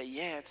Jesus said,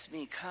 yeah, it's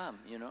me, come,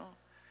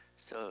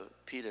 So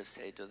Peter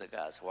said to the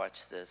guys,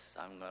 watch this,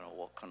 I'm going to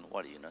walk on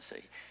water, So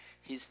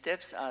he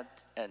steps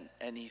out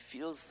and he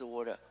feels the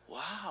water.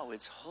 Wow,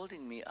 it's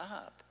holding me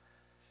up.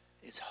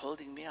 It's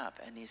holding me up.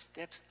 And he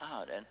steps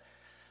out.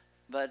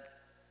 But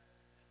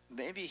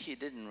maybe he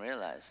didn't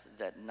realize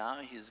that now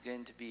he's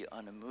going to be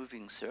on a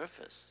moving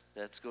surface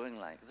that's going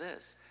like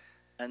this.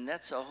 And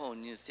that's a whole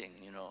new thing,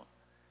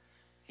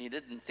 He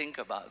didn't think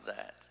about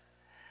that.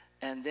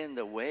 And then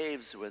the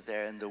waves were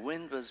there and the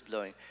wind was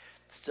blowing.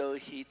 So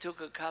he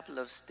took a couple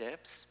of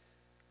steps,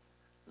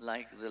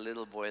 like the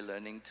little boy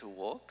learning to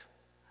walk.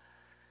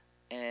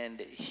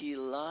 And he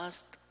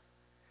let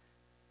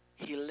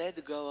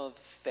go of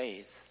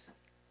faith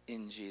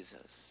in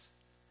Jesus.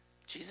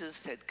 Jesus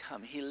said,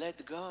 come. He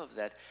let go of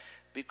that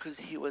because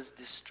he was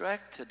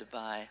distracted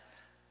by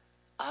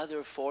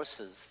other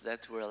forces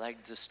that were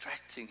like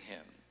distracting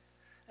him.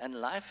 And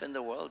life in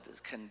the world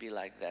can be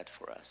like that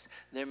for us.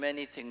 There are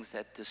many things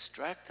that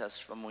distract us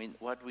from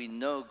what we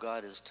know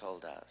God has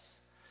told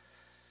us.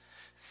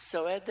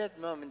 So at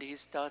that moment, he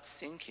starts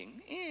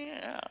thinking,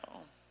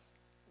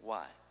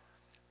 why?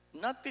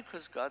 Not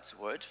because God's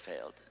word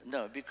failed.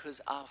 No, because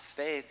our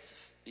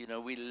faith,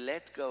 we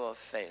let go of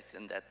faith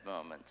in that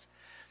moment.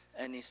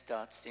 And he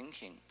starts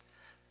thinking,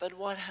 but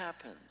what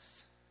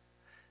happens?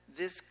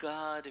 This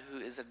God who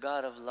is a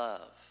God of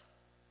love,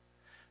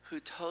 who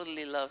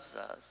totally loves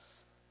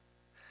us,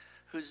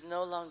 who's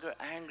no longer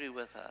angry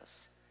with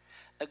us,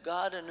 a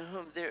God in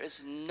whom there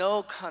is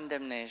no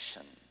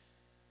condemnation.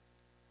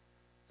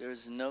 There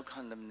is no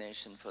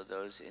condemnation for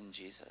those in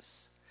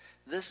Jesus.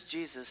 This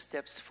Jesus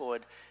steps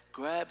forward,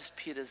 grabs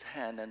Peter's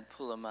hand and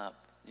pull him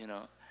up,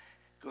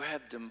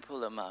 grabbed him,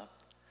 pull him up.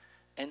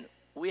 And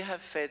we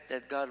have faith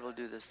that God will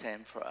do the same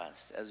for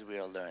us as we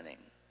are learning.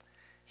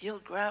 He'll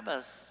grab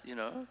us,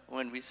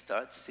 when we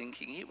start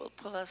sinking, he will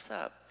pull us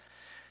up.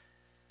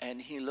 And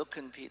he looked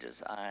in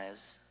Peter's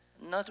eyes,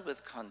 not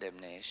with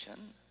condemnation,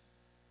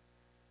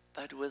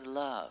 but with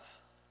love.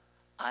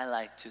 I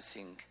like to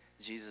think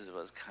Jesus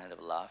was kind of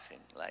laughing,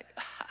 like,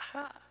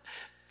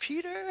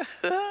 Peter,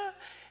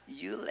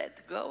 you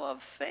let go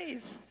of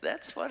faith.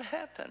 That's what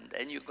happened,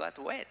 and you got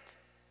wet.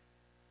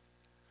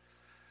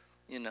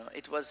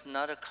 It was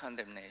not a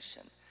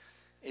condemnation.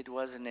 It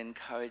was an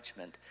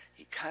encouragement.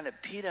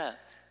 Peter,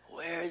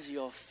 where's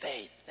your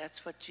faith?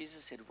 That's what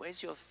Jesus said.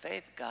 Where's your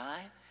faith, guy?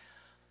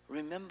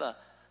 Remember,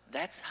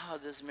 that's how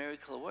this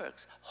miracle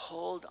works.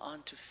 Hold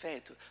on to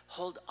faith.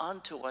 Hold on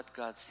to what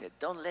God said.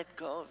 Don't let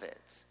go of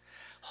it.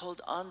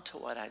 Hold on to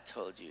what I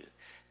told you.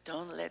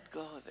 Don't let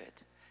go of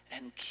it.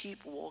 And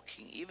keep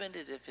walking, even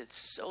if it's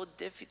so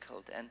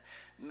difficult and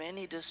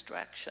many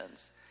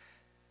distractions.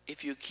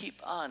 If you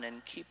keep on,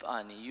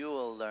 you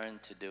will learn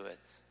to do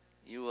it.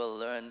 You will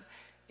learn,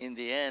 in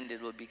the end,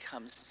 it will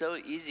become so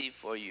easy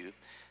for you.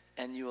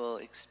 And you will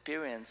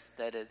experience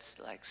that it's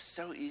like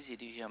so easy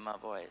to hear my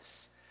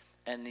voice.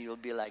 And you'll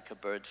be like a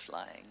bird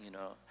flying,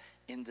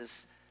 in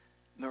this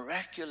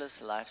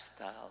miraculous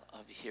lifestyle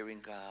of hearing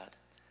God,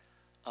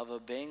 of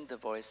obeying the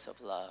voice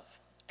of love.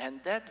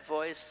 And that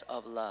voice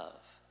of love,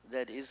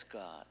 that is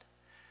God,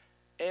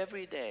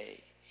 every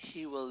day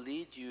he will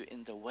lead you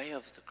in the way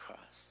of the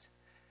cross,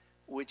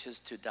 which is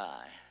to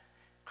die.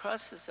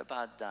 Cross is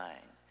about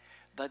dying.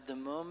 But the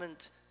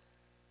moment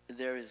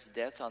there is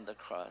death on the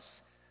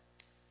cross,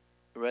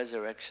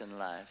 resurrection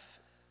life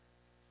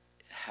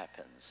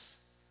happens.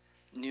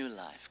 New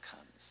life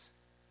comes.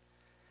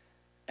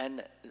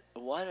 And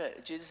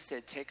Jesus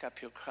said, take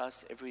up your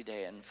cross every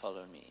day and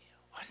follow me.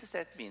 What does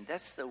that mean?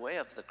 That's the way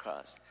of the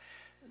cross.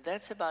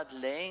 That's about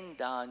laying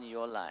down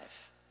your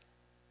life.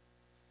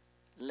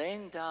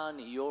 Laying down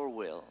your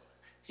will.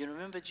 You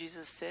remember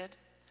Jesus said,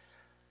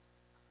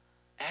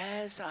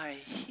 as I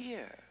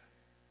hear,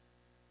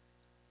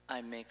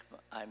 I make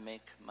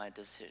my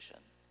decision.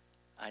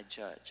 I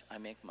judge. I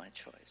make my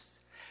choice.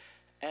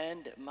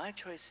 And my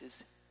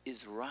choice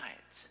is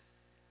right.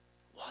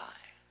 Why?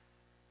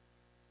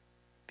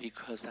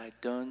 Because I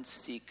don't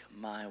seek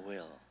my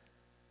will,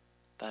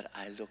 but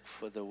I look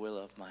for the will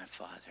of my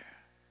Father.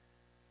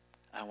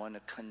 I want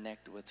to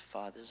connect with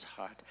Father's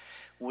heart,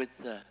 with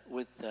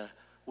the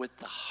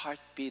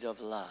heartbeat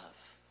of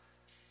love,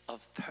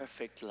 of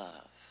perfect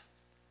love.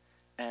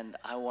 And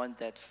I want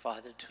that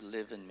Father to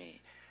live in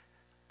me,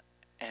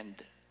 and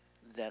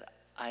that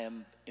I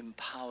am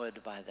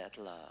empowered by that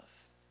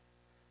love.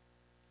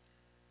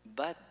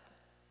 But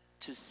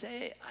to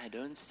say I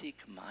don't seek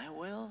my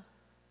will,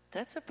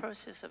 that's a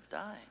process of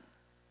dying.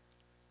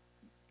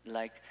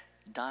 Like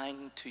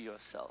dying to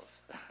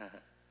yourself.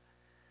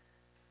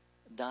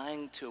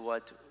 Dying to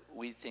what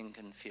we think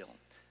and feel.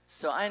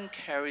 So I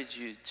encourage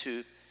you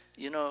to,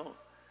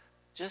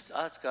 just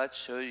ask God,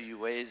 show you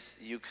ways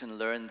you can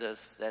learn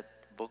this. That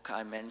book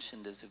I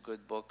mentioned is a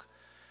good book.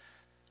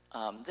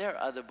 There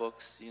are other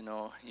books,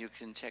 you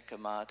can check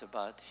them out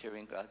about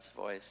hearing God's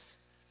voice.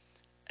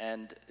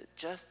 And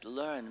just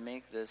learn,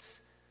 make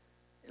this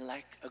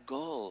like a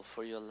goal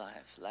for your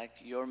life, like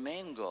your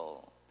main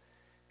goal,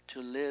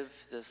 to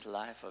live this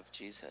life of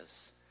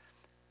Jesus.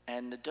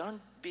 And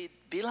don't be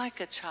like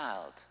a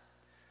child.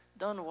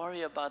 Don't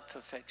worry about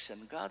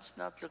perfection. God's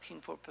not looking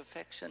for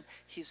perfection.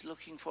 He's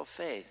looking for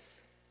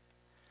faith.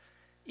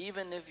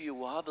 Even if you're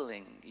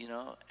wobbling,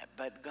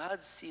 but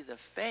God sees the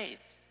faith,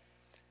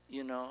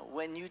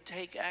 when you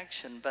take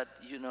action, but,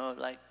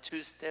 like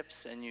 2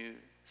 steps and you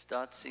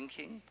start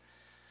sinking,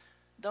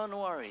 don't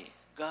worry.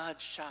 God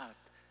shout,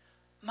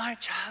 "My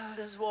child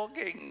is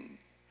walking."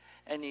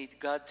 And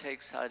God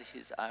takes out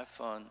his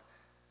iPhone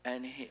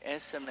and he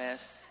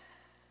SMS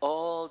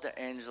all the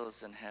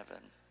angels in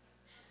heaven.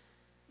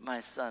 "My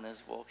son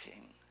is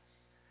walking."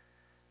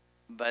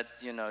 But,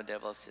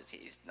 devil says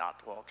he's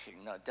not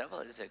walking. No, devil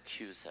is an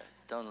accuser.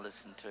 Don't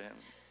listen to him.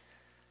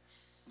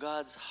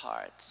 God's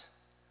heart,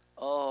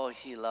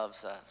 he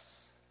loves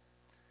us.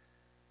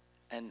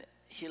 And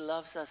he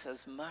loves us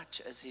as much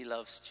as he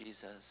loves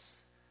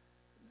Jesus.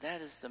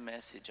 That is the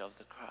message of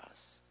the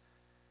cross.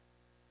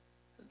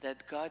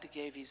 That God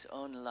gave his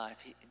own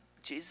life.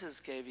 Jesus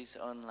gave his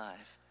own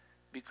life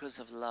because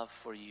of love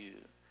for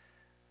you.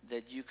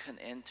 That you can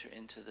enter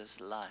into this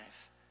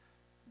life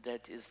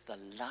that is the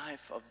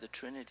life of the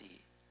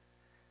Trinity.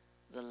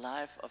 The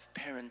life of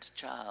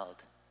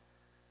parent-child.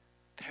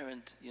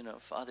 Parent,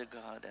 Father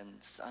God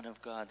and Son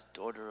of God,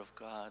 daughter of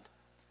God.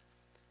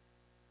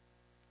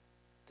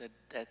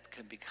 That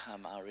can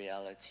become our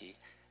reality.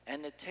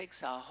 And it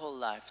takes our whole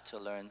life to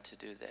learn to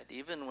do that.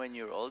 Even when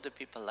you're older,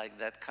 people like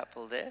that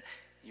couple there,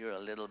 you're a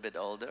little bit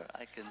older,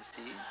 I can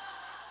see.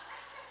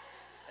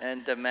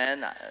 And the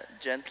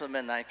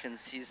gentleman, I can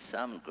see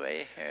some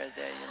gray hair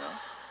there,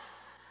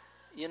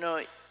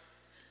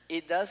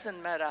 It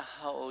doesn't matter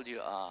how old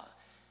you are.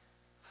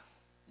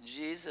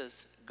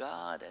 Jesus,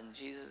 God and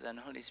Jesus and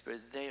Holy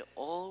Spirit, they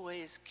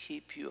always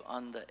keep you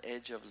on the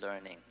edge of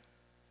learning.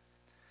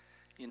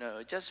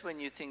 Just when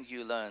you think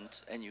you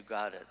learned and you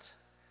got it,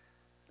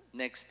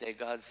 next day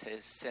God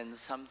says, send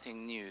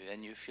something new,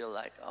 and you feel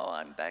like,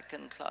 I'm back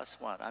in class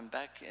 1, I'm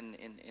back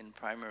in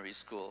primary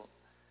school.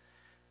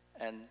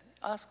 And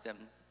ask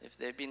them, if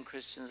they've been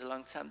Christians a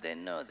long time, they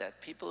know that.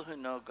 People who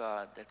know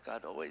God, that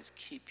God always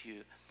keep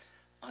you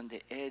on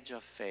the edge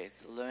of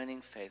faith,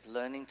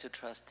 learning to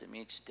trust him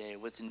each day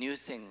with new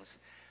things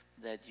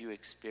that you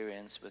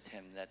experience with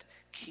him, that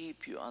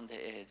keep you on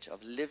the edge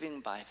of living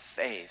by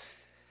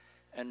faith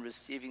and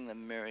receiving the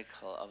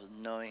miracle of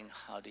knowing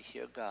how to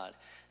hear God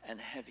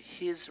and have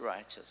his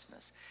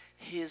righteousness,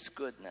 his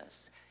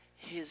goodness,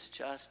 his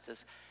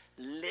justice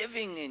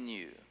living in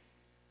you,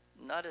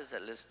 not as a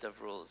list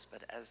of rules,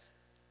 but as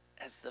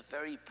the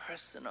very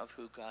person of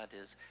who God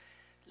is,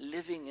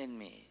 living in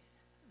me.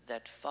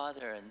 That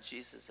Father and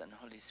Jesus and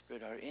Holy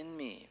Spirit are in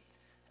me,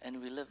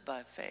 and we live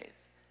by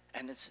faith.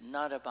 And it's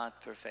not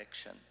about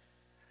perfection.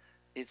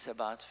 It's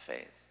about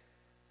faith.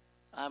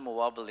 I'm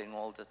wobbling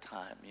all the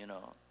time,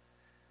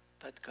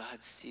 But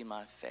God see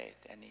my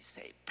faith, and he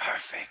say,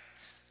 perfect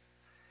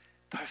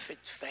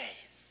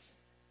faith.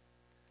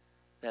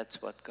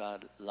 That's what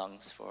God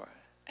longs for.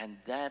 And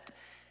that,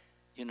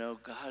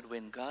 God,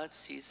 when God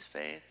sees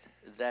faith,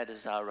 that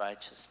is our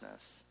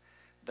righteousness.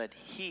 But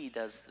he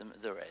does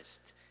the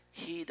rest.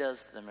 He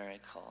does the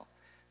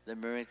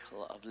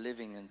miracle of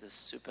living in this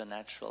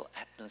supernatural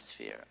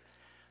atmosphere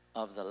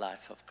of the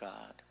life of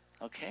God.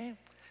 Okay?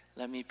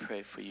 Let me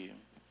pray for you.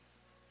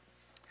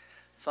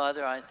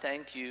 Father, I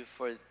thank you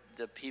for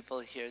the people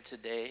here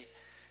today,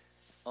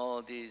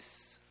 all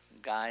these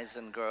guys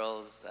and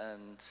girls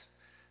and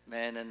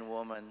men and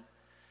women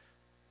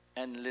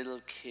and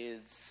little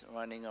kids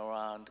running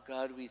around.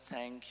 God, we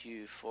thank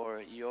you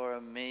for your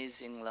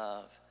amazing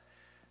love,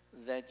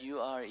 that you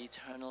are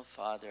eternal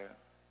Father.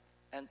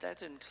 And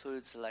that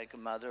includes like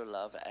mother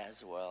love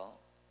as well.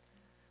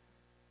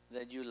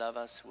 That you love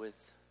us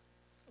with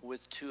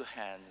 2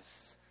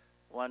 hands.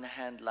 One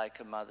hand like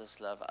a mother's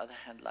love, other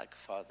hand like a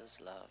father's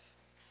love.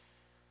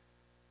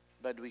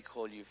 But we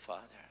call you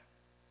Father.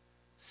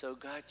 So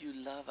God, you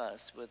love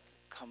us with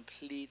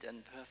complete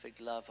and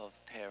perfect love of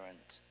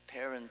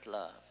parent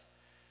love.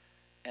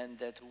 And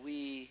that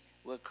we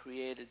were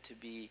created to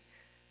be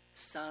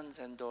sons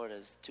and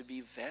daughters, to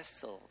be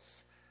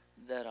vessels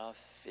that are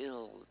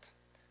filled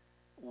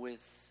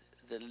with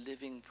the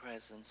living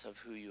presence of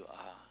who you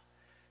are,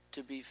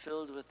 to be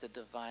filled with the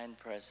divine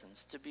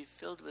presence, to be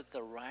filled with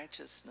the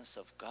righteousness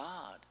of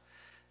God,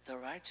 the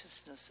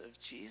righteousness of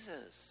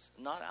Jesus,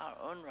 not our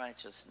own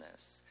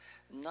righteousness,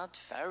 not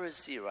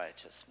Pharisee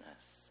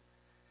righteousness,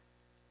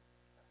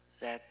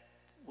 that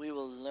we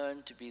will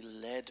learn to be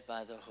led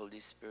by the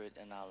Holy Spirit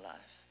in our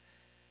life.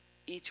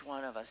 Each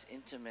one of us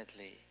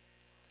intimately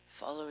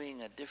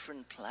following a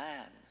different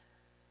plan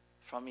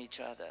from each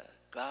other,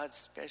 God's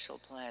special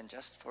plan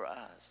just for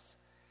us,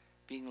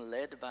 being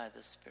led by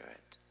the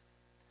Spirit.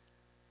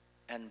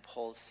 And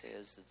Paul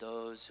says,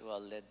 those who are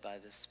led by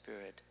the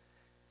Spirit,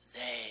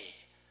 they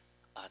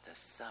are the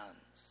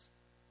sons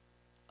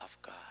of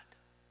God.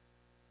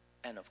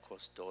 And of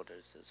course,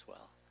 daughters as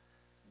well.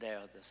 they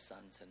are the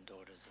sons and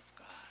daughters of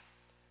God.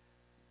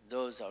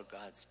 Those are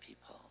God's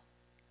people.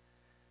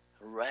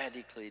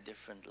 Radically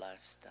different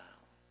lifestyle.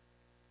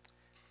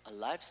 A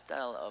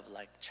lifestyle of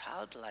like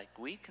childlike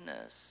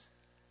weakness,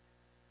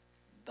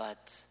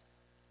 but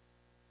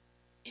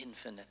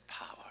infinite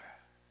power.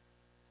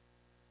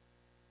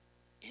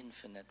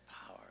 Infinite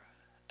power.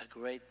 A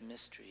great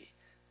mystery.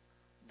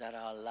 That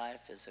our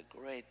life is a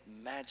great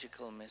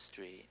magical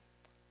mystery.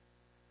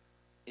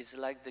 It's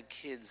like the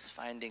kids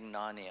finding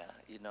Narnia,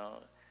 you know.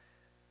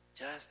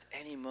 Just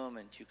any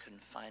moment you can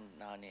find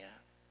Narnia.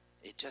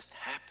 It just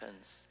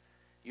happens.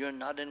 You're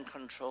not in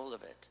control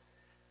of it.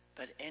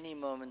 But any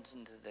moment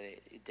in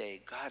the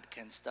day, God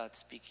can start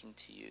speaking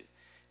to you.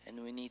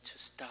 And we need to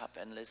stop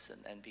and listen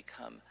and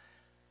become,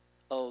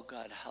 oh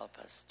God, help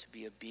us to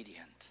be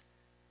obedient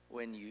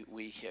when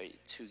we hear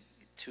you,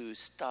 to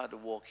start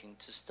walking,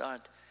 to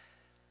start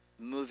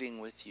moving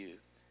with you,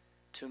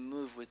 to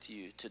move with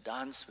you, to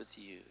dance with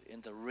you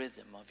in the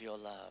rhythm of your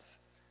love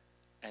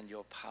and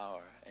your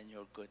power and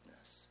your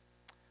goodness.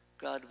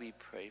 God, we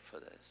pray for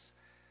this.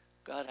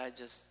 God, I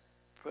just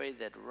pray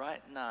that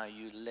right now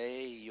you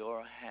lay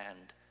your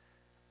hand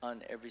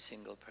on every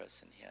single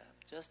person here.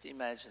 Just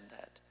imagine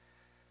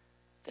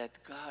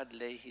that God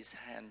lay his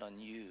hand on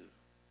you,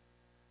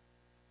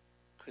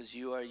 because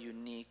you are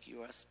unique,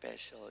 you are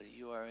special,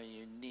 you are a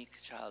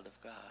unique child of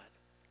God.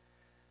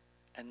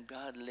 And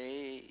God,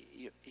 lay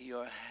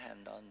your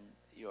hand on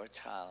your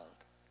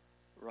child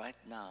right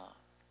now.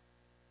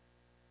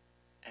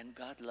 And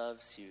God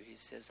loves you. He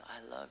says,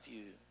 I love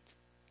you.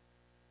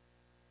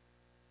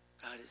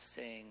 God is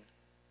saying,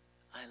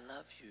 I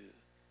love you.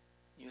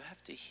 You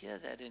have to hear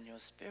that in your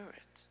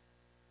spirit.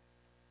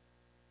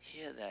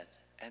 Hear that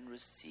and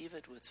receive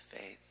it with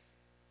faith.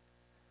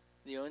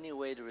 The only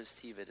way to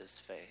receive it is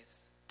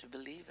faith, to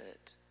believe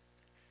it,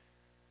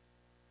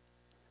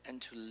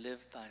 and to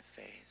live by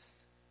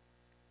faith,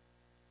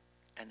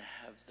 and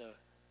have the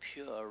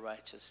pure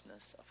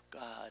righteousness of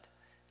God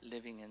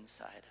living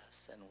inside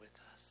us and with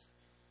us,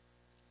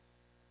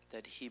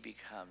 that he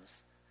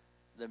becomes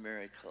the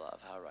miracle of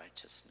our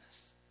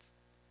righteousness.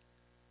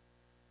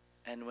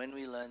 And when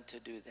we learn to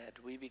do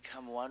that, we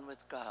become one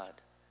with God,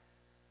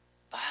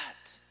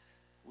 but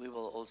we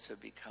will also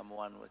become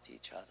one with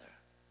each other.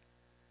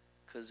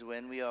 Because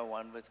when we are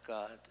one with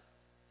God,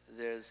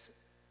 there's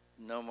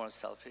no more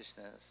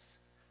selfishness.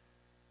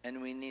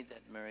 And we need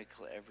that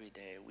miracle every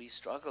day. We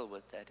struggle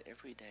with that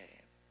every day.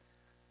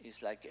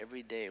 It's like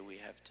every day we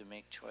have to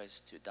make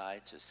choice to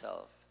die to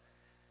self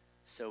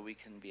so we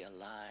can be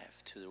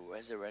alive to the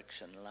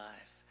resurrection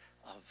life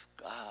of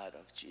God,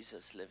 of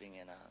Jesus living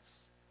in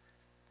us.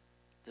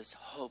 This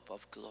hope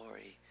of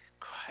glory,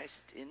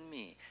 Christ in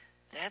me,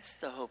 that's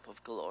the hope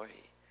of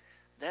glory.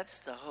 That's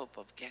the hope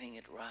of getting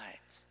it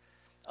right,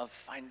 of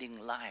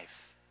finding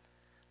life,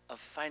 of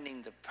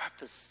finding the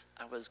purpose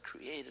I was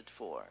created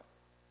for.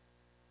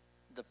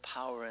 The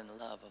power and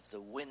love of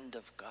the wind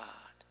of God,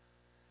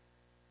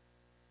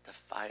 the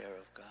fire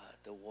of God,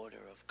 the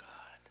water of God,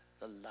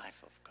 the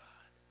life of God.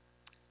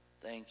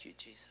 Thank you,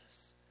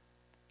 Jesus.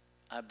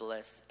 I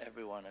bless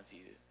every one of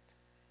you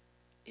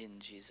in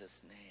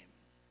Jesus' name.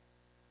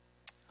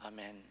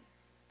 Amen.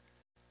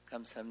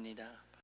 감사합니다.